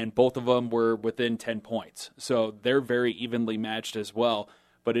 and both of them were within 10 points. So they're very evenly matched as well.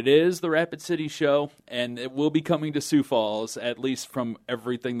 But it is the Rapid City Show, and it will be coming to Sioux Falls, at least from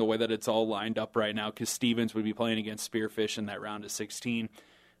everything, the way that it's all lined up right now, because Stevens would be playing against Spearfish in that round of 16.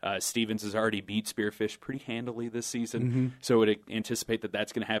 Stevens has already beat Spearfish pretty handily this season, so would anticipate that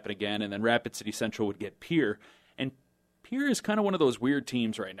that's going to happen again. And then Rapid City Central would get Pierre. And Pierre is kind of one of those weird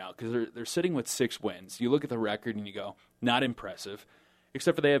teams right now, because they're sitting with 6 wins. You look at the record and you go, not impressive.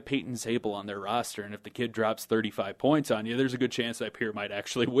 Except for they have Peyton Zabel on their roster, and if the kid drops 35 points on you, there's a good chance that Pierre might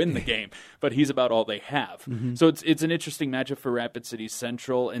actually win the game. But he's about all they have. So it's an interesting matchup for Rapid City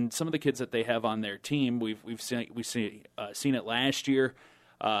Central, and some of the kids that they have on their team, we've seen it last year.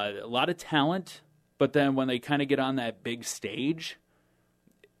 A lot of talent, but then when they kind of get on that big stage,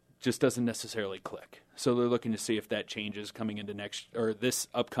 just doesn't necessarily click. So they're looking to see if that changes coming into this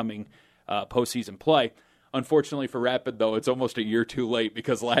upcoming postseason play. Unfortunately for Rapid, though, it's almost a year too late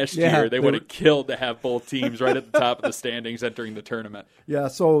because last Yeah, year they would have killed to have both teams right at the top of the standings entering the tournament. Yeah,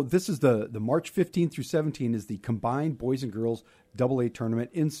 so this is the March 15 through 17 is the combined boys and girls AA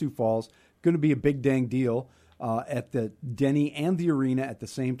tournament in Sioux Falls. Going to be a big dang deal at the Denny and the arena at the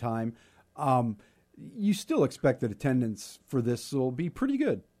same time. You still expect that attendance for this will be pretty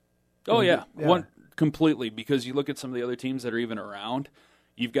good. Oh, yeah. One completely, because you look at some of the other teams that are even around.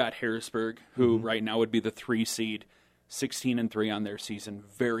 You've got Harrisburg, who right now would be the 3 seed, 16-3 on their season.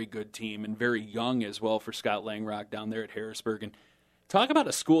 Very good team and very young as well for Scott Langrock down there at Harrisburg. And talk about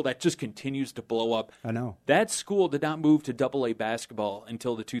a school that just continues to blow up. I know. That school did not move to AA basketball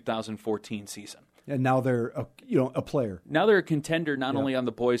until the 2014 season. And now they're a player. Now they're a contender not only on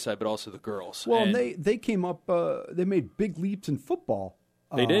the boys' side but also the girls. Well, and they came up. They made big leaps in football.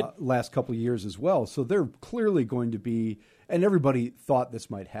 They did last couple of years as well. So they're clearly going to be. And everybody thought this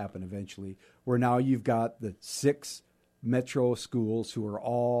might happen eventually. Where now you've got the 6 metro schools who are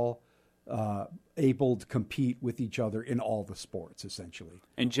all able to compete with each other in all the sports, essentially.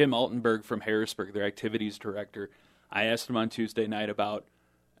 And Jim Altenberg from Harrisburg, their activities director, I asked him on Tuesday night about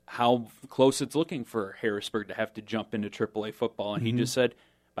how close it's looking for Harrisburg to have to jump into AAA football. And he just said,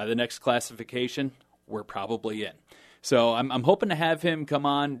 by the next classification, we're probably in. So I'm hoping to have him come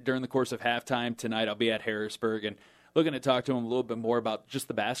on during the course of halftime tonight. I'll be at Harrisburg and looking to talk to him a little bit more about just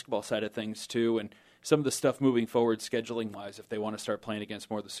the basketball side of things, too, and some of the stuff moving forward scheduling-wise if they want to start playing against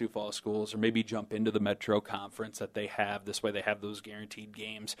more of the Sioux Falls schools or maybe jump into the Metro Conference that they have. This way they have those guaranteed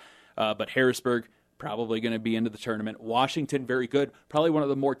games. But Harrisburg probably going to be into the tournament. Washington, very good. Probably one of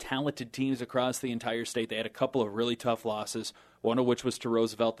the more talented teams across the entire state. They had a couple of really tough losses, one of which was to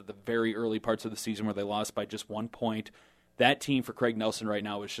Roosevelt at the very early parts of the season where they lost by just 1 point. That team for Craig Nelson right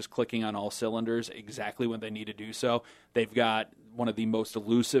now is just clicking on all cylinders exactly when they need to do so. They've got one of the most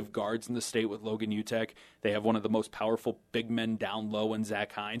elusive guards in the state with Logan Utek. They have one of the most powerful big men down low in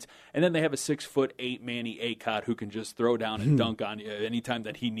Zach Hines. And then they have a 6'8" Manny Acott who can just throw down and dunk on you anytime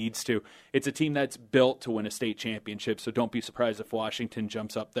that he needs to. It's a team that's built to win a state championship, so don't be surprised if Washington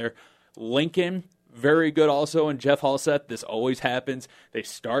jumps up there. Lincoln, very good also, and Jeff Halseth, this always happens. They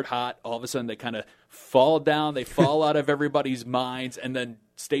start hot, all of a sudden they kind of fall down, they fall out of everybody's minds, and then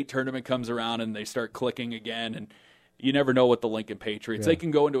state tournament comes around and they start clicking again, and you never know what the Lincoln Patriots. They can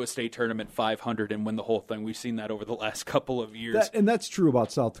go into a state tournament 500 and win the whole thing. We've seen that over the last couple of years. And that's true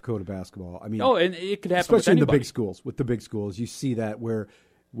about South Dakota basketball. I mean, and it could happen especially with anybody. in the big schools. With the big schools, you see that where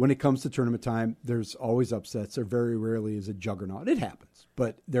when it comes to tournament time, there's always upsets. There very rarely is a juggernaut. It happens,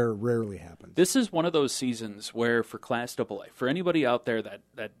 but there rarely happens. This is one of those seasons where for Class AA, for anybody out there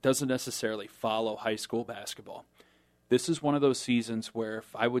that doesn't necessarily follow high school basketball, this is one of those seasons where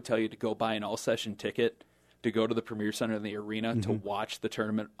if I would tell you to go buy an all-session ticket to go to the Premier Center in the arena to watch the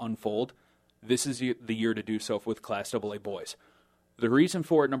tournament unfold, this is the year to do so with Class AA boys. The reason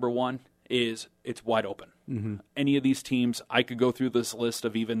for it, number one, is it's wide open. Any of these teams, I could go through this list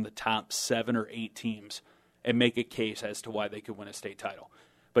of even the top 7 or 8 teams and make a case as to why they could win a state title.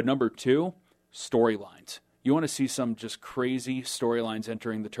 But number two, storylines. You want to see some just crazy storylines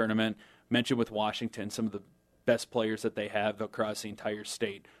entering the tournament. Mentioned with Washington, some of the best players that they have across the entire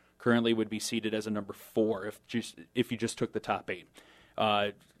state currently would be seated as a number 4 if you just took the top 8.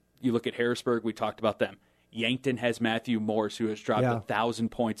 You look at Harrisburg, we talked about them. Yankton has Matthew Morse, who has dropped 1,000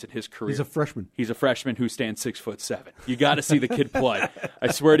 points in his career. He's a freshman. He's a freshman who stands 6'7". You got to see the kid play.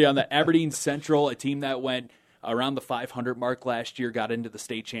 I swear to you, on the Aberdeen Central, a team that went around the 500 mark last year, got into the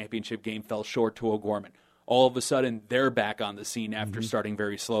state championship game, fell short to O'Gorman. All of a sudden, they're back on the scene after starting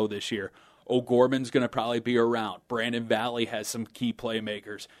very slow this year. O'Gorman's going to probably be around. Brandon Valley has some key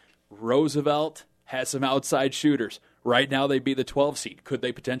playmakers. Roosevelt has some outside shooters. Right now, they'd be the 12 seed. Could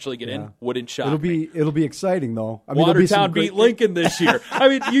they potentially get in? Wouldn't shock me. It'll be exciting, though. I mean, Watertown beat Lincoln this year. I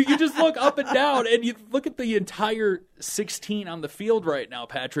mean, you just look up and down, and you look at the entire 16 on the field right now,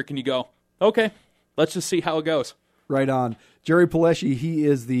 Patrick, and you go, okay, let's just see how it goes. Right on. Jerry Paleschi, he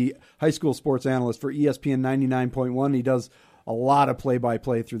is the high school sports analyst for ESPN 99.1. He does a lot of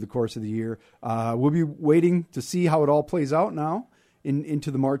play-by-play through the course of the year. We'll be waiting to see how it all plays out now into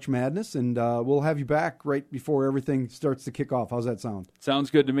the March Madness, and we'll have you back right before everything starts to kick off. How's that sound?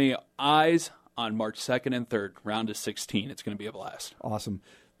 Sounds good to me. Eyes on March 2nd and 3rd, round of 16. It's going to be a blast. Awesome.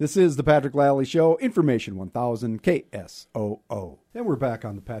 This is the Patrick Lally Show, Information 1000 KSOO. And we're back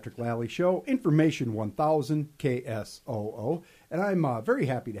on the Patrick Lally Show, Information 1000 KSOO. And I'm very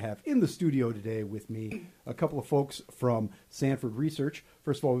happy to have in the studio today with me a couple of folks from Sanford Research.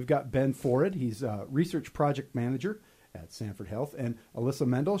 First of all, we've got Ben Forred. He's a research project manager at Sanford Health. And Alyssa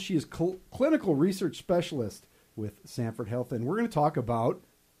Mendel, she is clinical research specialist with Sanford Health. And we're going to talk about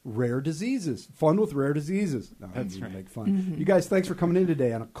rare diseases. Fun with rare diseases. No, That's I right. Make fun. You guys, thanks for coming in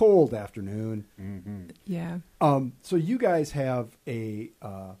today on a cold afternoon. Yeah. So you guys have a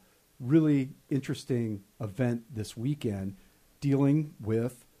really interesting event this weekend dealing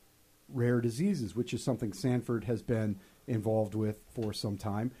with rare diseases, which is something Sanford has been involved with for some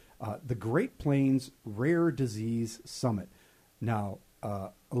time. The Great Plains Rare Disease Summit. Now,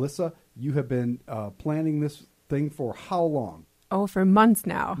 Alyssa, you have been planning this thing for how long? Oh, for months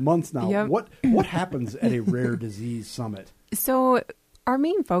now. Months now. Yep. What happens at a rare disease summit? So our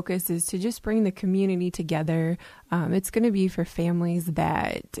main focus is to just bring the community together. It's going to be for families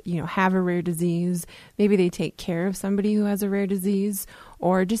that, have a rare disease. Maybe they take care of somebody who has a rare disease,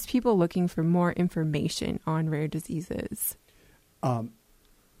 or just people looking for more information on rare diseases.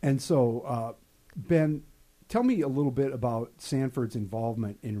 And so, Ben, tell me a little bit about Sanford's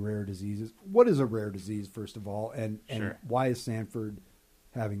involvement in rare diseases. What is a rare disease, first of all, and Sure. why is Sanford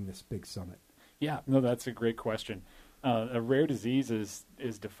having this big summit? Yeah, no, that's a great question. A rare disease is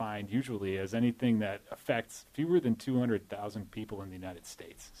defined usually as anything that affects fewer than 200,000 people in the United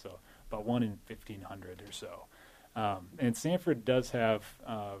States, so about 1 in 1,500 or so. And Sanford does have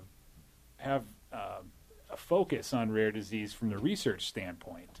a focus on rare disease from the research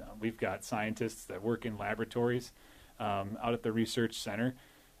standpoint. We've got scientists that work in laboratories out at the research center.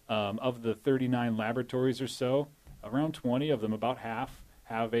 Of the 39 laboratories or so, around 20 of them, about half,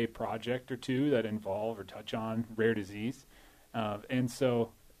 have a project or two that involve or touch on rare disease. And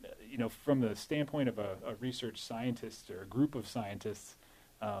so, from the standpoint of a research scientist or a group of scientists,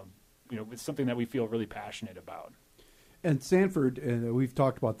 it's something that we feel really passionate about. And Sanford, and we've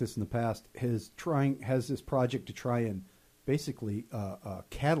talked about this in the past, has this project to try and basically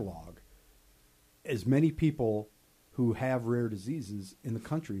catalog as many people who have rare diseases in the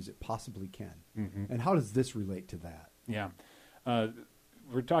country as it possibly can. Mm-hmm. And how does this relate to that? Yeah.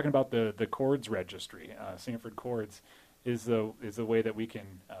 We're talking about the CORDS registry. Sanford CORDS is the way that we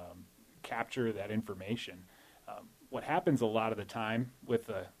can capture that information. What happens a lot of the time with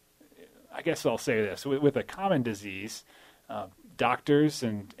I guess I'll say this, with a common disease, doctors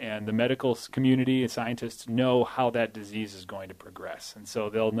and the medical community and scientists know how that disease is going to progress. And so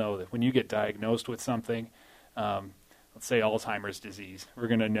they'll know that when you get diagnosed with something, let's say Alzheimer's disease, we're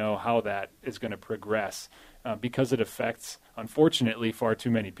going to know how that is going to progress because it affects, unfortunately, far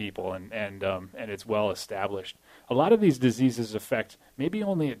too many people, and it's well established. A lot of these diseases affect maybe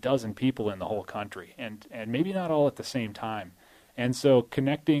only a dozen people in the whole country, and maybe not all at the same time. And so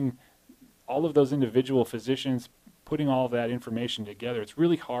connecting all of those individual physicians, putting all of that information together, it's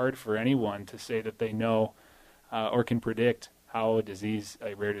really hard for anyone to say that they know or can predict how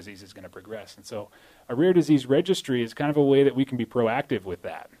a rare disease is going to progress. And so a rare disease registry is kind of a way that we can be proactive with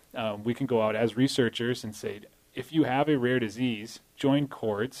that. We can go out as researchers and say, if you have a rare disease, join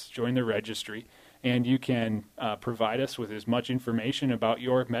CORDS, join the registry, and you can provide us with as much information about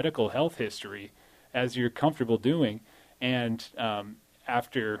your medical health history as you're comfortable doing. And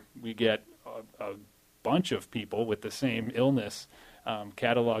after we get a bunch of people with the same illness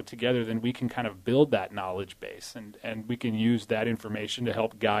cataloged together, then we can kind of build that knowledge base, and we can use that information to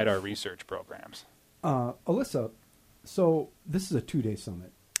help guide our research programs. Alyssa, so this is a 2-day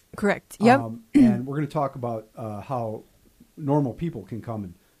summit. Correct. Yep. And we're going to talk about how normal people can come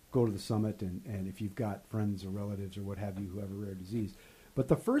and go to the summit, and if you've got friends or relatives or what have you who have a rare disease. But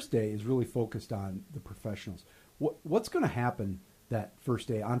the first day is really focused on the professionals. What's going to happen that first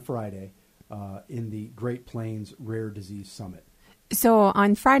day on Friday in the Great Plains Rare Disease Summit? So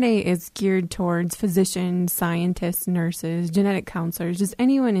on Friday, it's geared towards physicians, scientists, nurses, genetic counselors, just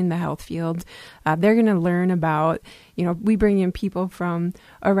anyone in the health field. They're going to learn about, we bring in people from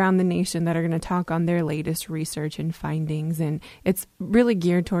around the nation that are going to talk on their latest research and findings. And it's really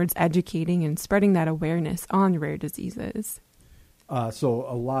geared towards educating and spreading that awareness on rare diseases. So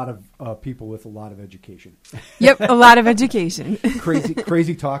a lot of people with a lot of education. Yep, a lot of education.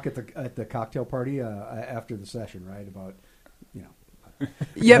 crazy talk at the cocktail party after the session, right? About,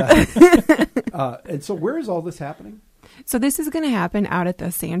 Yep. And so where is all this happening? So this is going to happen out at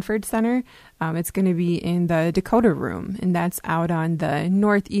the Sanford Center. It's going to be in the Dakota Room, and that's out on the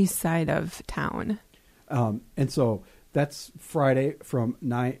northeast side of town. And so that's Friday from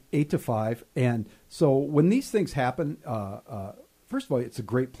 8 to 5. And so when these things happen, first of all, it's a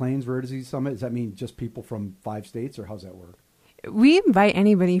Great Plains Rare Disease Summit. Does that mean just people from 5 states, or how's that work? We invite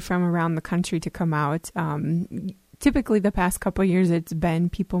anybody from around the country to come out. Typically, the past couple of years, it's been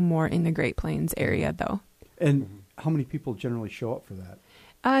people more in the Great Plains area, though. And how many people generally show up for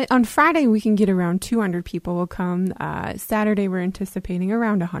that? On Friday, we can get around 200 people will come. Saturday, we're anticipating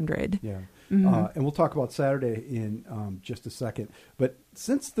around 100. Yeah. And we'll talk about Saturday in just a second. But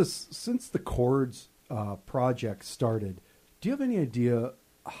since the Chords project started, do you have any idea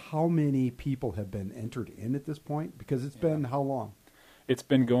how many people have been entered in at this point? Because it's been how long? It's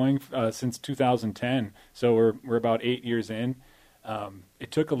been going since 2010, so we're about 8 years in.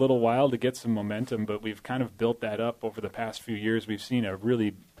 It took a little while to get some momentum, but we've kind of built that up over the past few years. We've seen a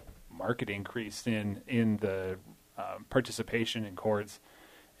really market increase in the participation in Chords.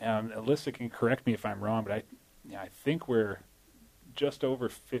 Alyssa can correct me if I'm wrong, but I think we're just over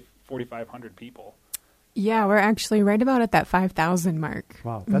 4,500 people. Yeah, we're actually right about at that 5,000 mark.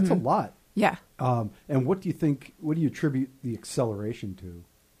 Wow, that's a lot. Yeah. And what do you think? What do you attribute the acceleration to?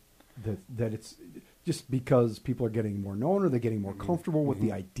 That it's just because people are getting more known, or they're getting more comfortable with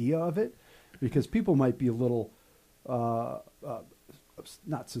the idea of it? Because people might be a little not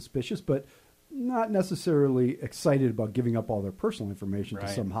suspicious, but not necessarily excited about giving up all their personal information to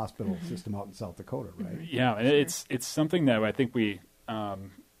some hospital system out in South Dakota, right? Yeah, and it's something that I think we've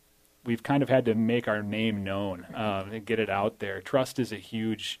kind of had to make our name known and get it out there. Trust is a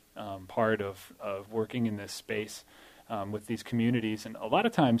huge part of working in this space with these communities, and a lot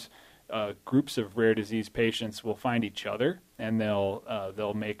of times groups of rare disease patients will find each other, and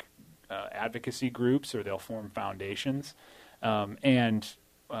they'll make advocacy groups, or they'll form foundations. And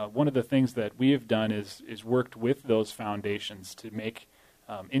one of the things that we have done is worked with those foundations to make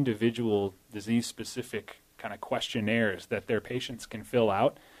individual disease-specific kind of questionnaires that their patients can fill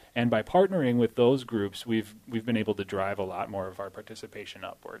out. And by partnering with those groups, we've been able to drive a lot more of our participation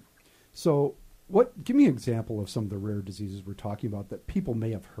upward. So, give me an example of some of the rare diseases we're talking about that people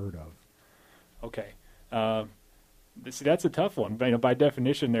may have heard of. Okay. See, that's a tough one. By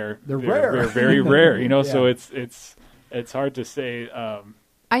definition, they're rare. They're very rare. So it's hard to say.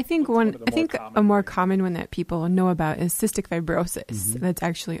 I think a more common one that people know about is cystic fibrosis. That's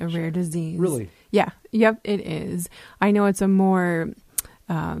actually a rare disease. Really? Yeah. Yep, it is. I know it's a more,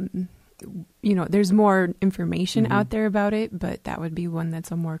 there's more information out there about it, but that would be one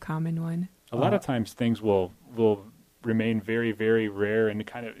that's a more common one. A lot of times things will remain very, very rare, and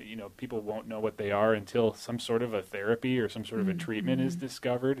kind of, people won't know what they are until some sort of a therapy or some sort of a treatment is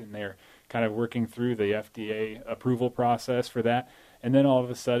discovered, and they're kind of working through the FDA approval process for that. And then all of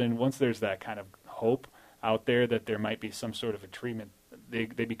a sudden, once there's that kind of hope out there that there might be some sort of a treatment, they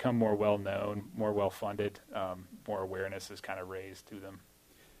become more well-known, more well-funded, more awareness is kind of raised to them.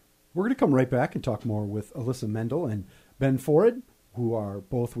 We're going to come right back and talk more with Alyssa Mendel and Ben Forrad, who are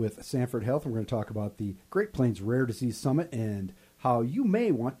both with Sanford Health. And we're going to talk about the Great Plains Rare Disease Summit and how you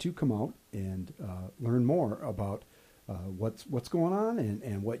may want to come out and learn more about what's going on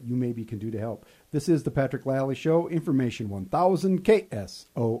and what you maybe can do to help. This is the Patrick Lally Show, Information 1000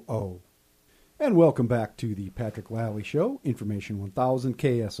 KSOO. And welcome back to the Patrick Lally Show, Information 1000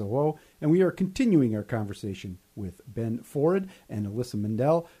 KSOO. And we are continuing our conversation with Ben Forrad and Alyssa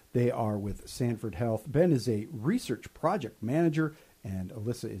Mendel. They are with Sanford Health. Ben is a research project manager, and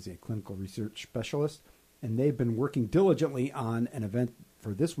Alyssa is a clinical research specialist. And they've been working diligently on an event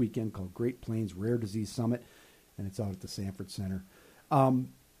for this weekend called Great Plains Rare Disease Summit, and it's out at the Sanford Center.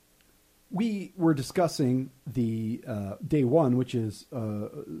 We were discussing the day one, which is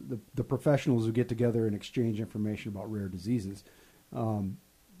the professionals who get together and exchange information about rare diseases.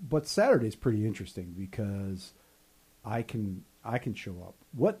 But Saturday's pretty interesting because I can show up.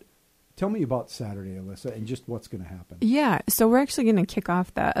 Tell me about Saturday, Alyssa, and just what's going to happen. Yeah, so we're actually going to kick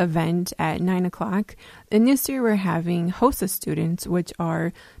off the event at 9 o'clock. And this year we're having HOSA students, which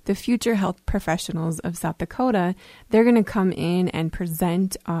are the future health professionals of South Dakota. They're going to come in and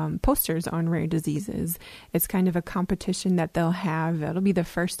present posters on rare diseases. It's kind of a competition that they'll have. It'll be the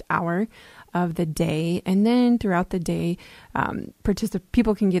first hour of the day, and then throughout the day,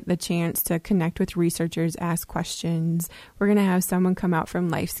 people can get the chance to connect with researchers, ask questions. We're going to have someone come out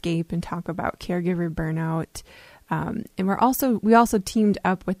from LifeScape and talk about caregiver burnout, and we also teamed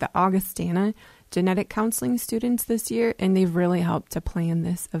up with the Augustana genetic counseling students this year, and they've really helped to plan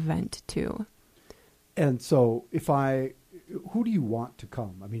this event too. And so, who do you want to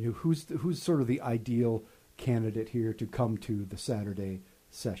come? I mean, who's sort of the ideal candidate here to come to the Saturday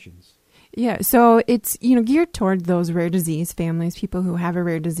sessions? Yeah, so it's, geared toward those rare disease families, people who have a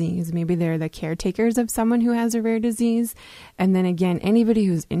rare disease. Maybe they're the caretakers of someone who has a rare disease. And then again, anybody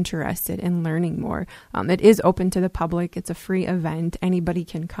who's interested in learning more. It is open to the public. It's a free event. Anybody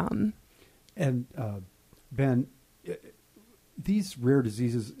can come. And Ben, these rare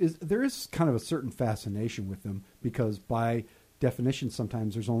diseases, there is kind of a certain fascination with them because by definition,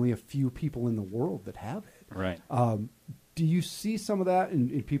 sometimes there's only a few people in the world that have it. Right. Do you see some of that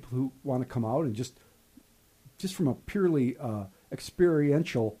in people who want to come out and just from a purely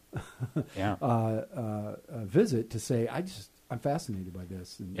experiential Yeah. visit to say, I'm fascinated by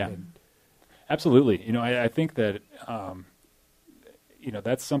this. And Absolutely. I think that,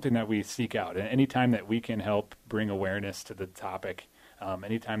 that's something that we seek out. And anytime that we can help bring awareness to the topic,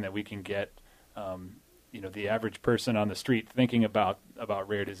 anytime that we can get, the average person on the street thinking about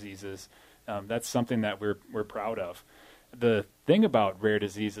rare diseases, that's something that we're proud of. The thing about rare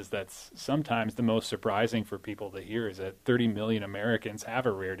diseases that's sometimes the most surprising for people to hear is that 30 million Americans have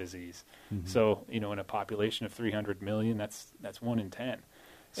a rare disease. Mm-hmm. So, in a population of 300 million, that's 1 in 10.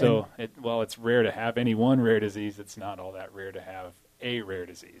 So, it's rare to have any one rare disease. It's not all that rare to have a rare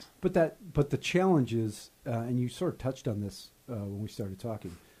disease. But the challenge is, and you sort of touched on this when we started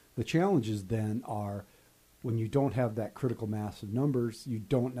talking, the challenges then are when you don't have that critical mass of numbers, you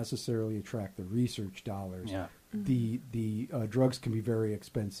don't necessarily attract the research dollars. Yeah. The drugs can be very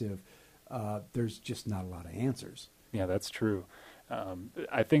expensive. There's just not a lot of answers. Yeah, that's true.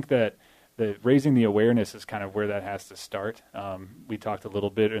 I think that raising the awareness is kind of where that has to start. We talked a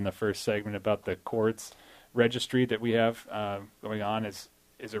little bit in the first segment about the CORDS registry that we have going on is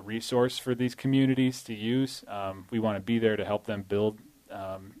a resource for these communities to use. We want to be there to help them build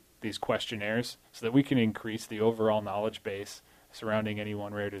these questionnaires so that we can increase the overall knowledge base surrounding any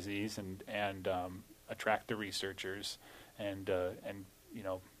one rare disease and attract the researchers and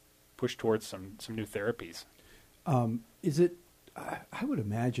push towards some new therapies. Is it? I would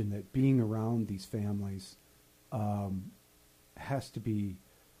imagine that being around these families has to be,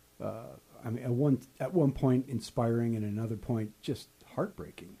 at one point inspiring, and another point just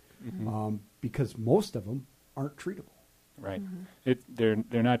heartbreaking, mm-hmm. Because most of them aren't treatable. Right. Mm-hmm.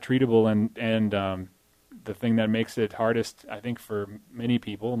 They're not treatable, and the thing that makes it hardest, I think, for many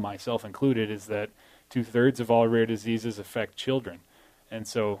people, myself included, is that 2/3 of all rare diseases affect children, and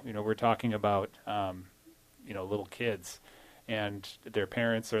so we're talking about little kids, and their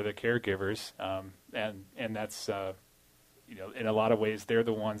parents are the caregivers, and that's in a lot of ways they're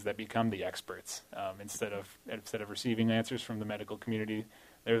the ones that become the experts instead of receiving answers from the medical community.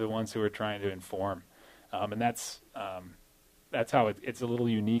 They're the ones who are trying to inform, and that's how it's a little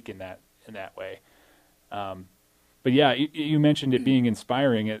unique in that way. But yeah, you mentioned it being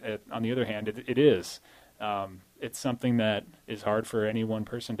inspiring. On the other hand, it is. It's something that is hard for any one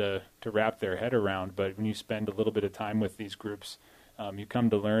person to wrap their head around. But when you spend a little bit of time with these groups, you come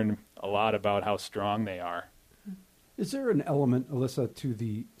to learn a lot about how strong they are. Is there an element, Alyssa, to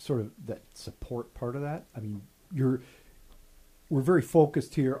the sort of that support part of that? I mean, we're very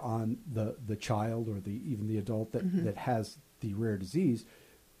focused here on the child or even the adult that has the rare disease,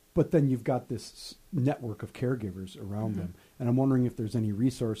 but then you've got this network of caregivers around them. And I'm wondering if there's any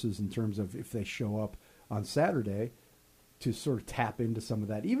resources in terms of if they show up on Saturday to sort of tap into some of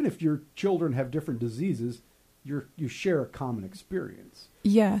that. Even if your children have different diseases, you share a common experience.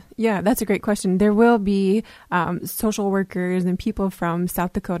 Yeah, that's a great question. There will be social workers and people from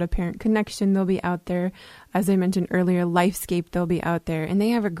South Dakota Parent Connection. They'll be out there. As I mentioned earlier, Lifescape, they'll be out there. And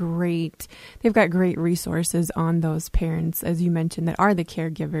they've got great resources on those parents, as you mentioned, that are the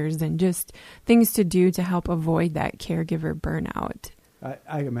caregivers and just things to do to help avoid that caregiver burnout.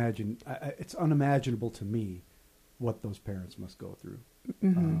 I imagine, it's unimaginable to me what those parents must go through.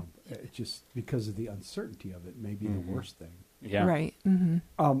 Mm-hmm. It's just because of the uncertainty of it may be the worst thing. Yeah. Right.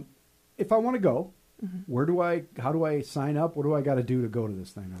 Mm-hmm. If I want to go, how do I sign up? What do I got to do to go to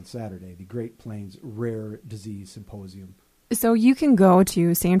this thing on Saturday, the Great Plains Rare Disease Symposium? So you can go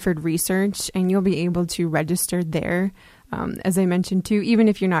to Sanford Research and you'll be able to register there. As I mentioned too, even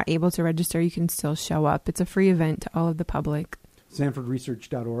if you're not able to register, you can still show up. It's a free event to all of the public.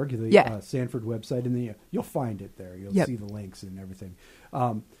 SanfordResearch.org, the Sanford website, and you'll find it there. You'll see the links and everything.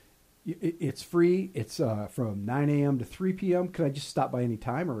 It's free. It's from 9 a.m. to 3 p.m. Can I just stop by any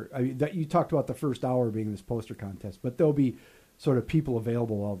time? You talked about the first hour being this poster contest, but there'll be sort of people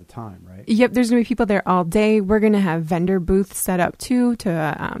available all the time, right? Yep, there's going to be people there all day. We're going to have vendor booths set up too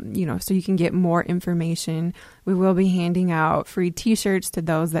to, so you can get more information. We will be handing out free T-shirts to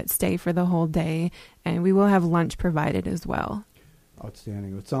those that stay for the whole day, and we will have lunch provided as well.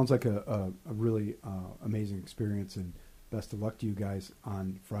 Outstanding. It sounds like a really amazing experience, and best of luck to you guys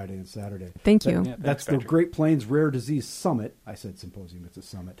on Friday and Saturday. Thank you. That's the Great Plains Rare Disease Summit. I said symposium. It's a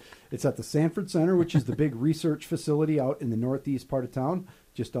summit. It's at the Sanford Center, which is the big research facility out in the northeast part of town,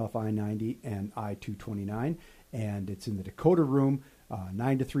 just off I-90 and I-229. And it's in the Dakota Room,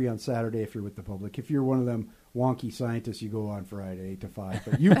 9 to 3 on Saturday if you're with the public. If you're one of them wonky scientists, you go on Friday 8 to 5.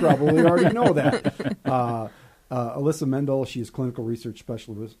 But you probably already know that. Alyssa Mendel, she is clinical research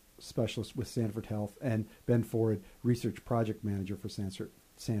specialist with Sanford Health, and Ben Ford, research project manager for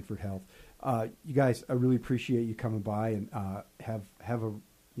Sanford Health. You guys, I really appreciate you coming by and have a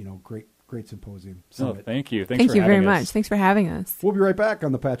great symposium. Thank you. Thank you very much. Thanks for having us. We'll be right back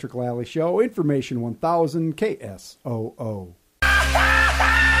on the Patrick Lally Show. Information 1000 KSOO.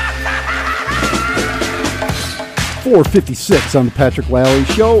 456 on the Patrick Lally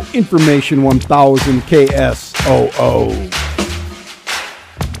Show. Information 1000 KSOO.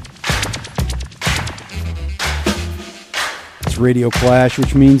 It's Radio Clash,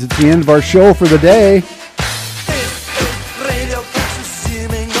 which means it's the end of our show for the day. Radio Clash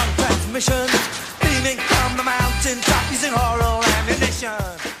assuming on transmission, beaming from the mountaintop using oral ammunition.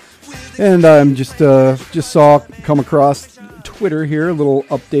 And I'm just saw come across Twitter here a little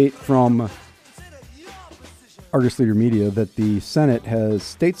update from Argus Leader Media that the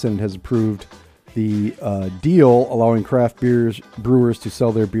state Senate has approved the deal allowing craft brewers to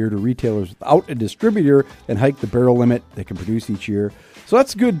sell their beer to retailers without a distributor and hike the barrel limit they can produce each year. So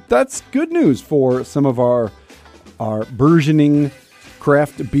that's good. That's good news for some of our burgeoning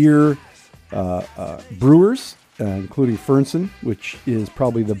craft beer brewers, including Fernson, which is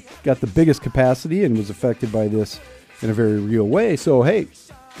probably got the biggest capacity and was affected by this in a very real way. So hey,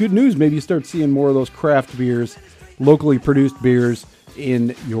 good news. Maybe you start seeing more of those craft beers, locally produced beers,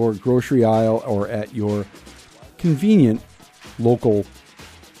 in your grocery aisle or at your convenient local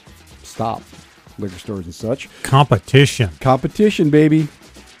stop, liquor stores and such. Competition, baby.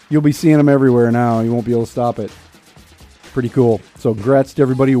 You'll be seeing them everywhere now. You won't be able to stop it. Pretty cool. So congrats to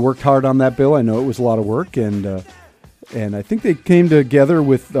everybody who worked hard on that bill. I know it was a lot of work, and I think they came together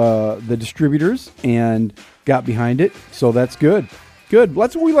with the distributors and got behind it. So that's good. Good.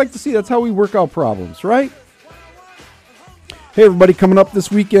 That's what we like to see. That's how we work out problems, right? Hey, everybody, coming up this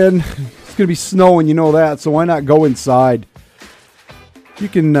weekend, it's going to be snowing, you know that, so why not go inside? You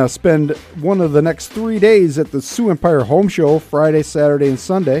can spend one of the next 3 days at the Sioux Empire Home Show, Friday, Saturday, and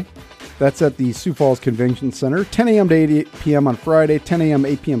Sunday. That's at the Sioux Falls Convention Center, 10 a.m. to 8 p.m. on Friday, 10 a.m.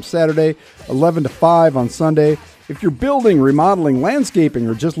 8 p.m. Saturday, 11 to 5 on Sunday. If you're building, remodeling, landscaping,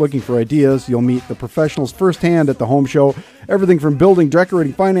 or just looking for ideas, you'll meet the professionals firsthand at the home show. Everything from building,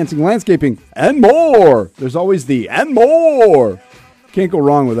 decorating, financing, landscaping, and more. There's always the and more. Can't go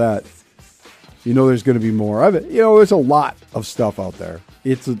wrong with that. You know there's going to be more. There's a lot of stuff out there.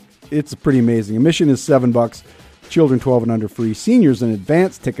 It's pretty amazing. Admission is $7. Children 12 and under free. Seniors and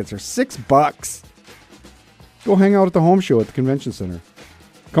advanced tickets are $6. Go hang out at the home show at the convention center.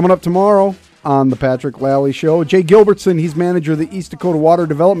 Coming up tomorrow on the Patrick Lally Show, Jay Gilbertson, he's manager of the East Dakota Water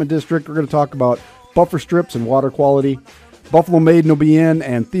Development District. We're going to talk about buffer strips and water quality. Buffalo Maiden will be in,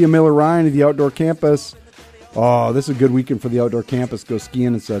 and Thea Miller-Ryan of the Outdoor Campus. Oh, this is a good weekend for the Outdoor Campus. Go skiing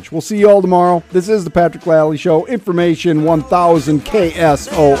and such. We'll see you all tomorrow. This is the Patrick Lally Show. Information 1000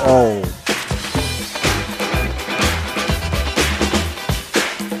 KSOO.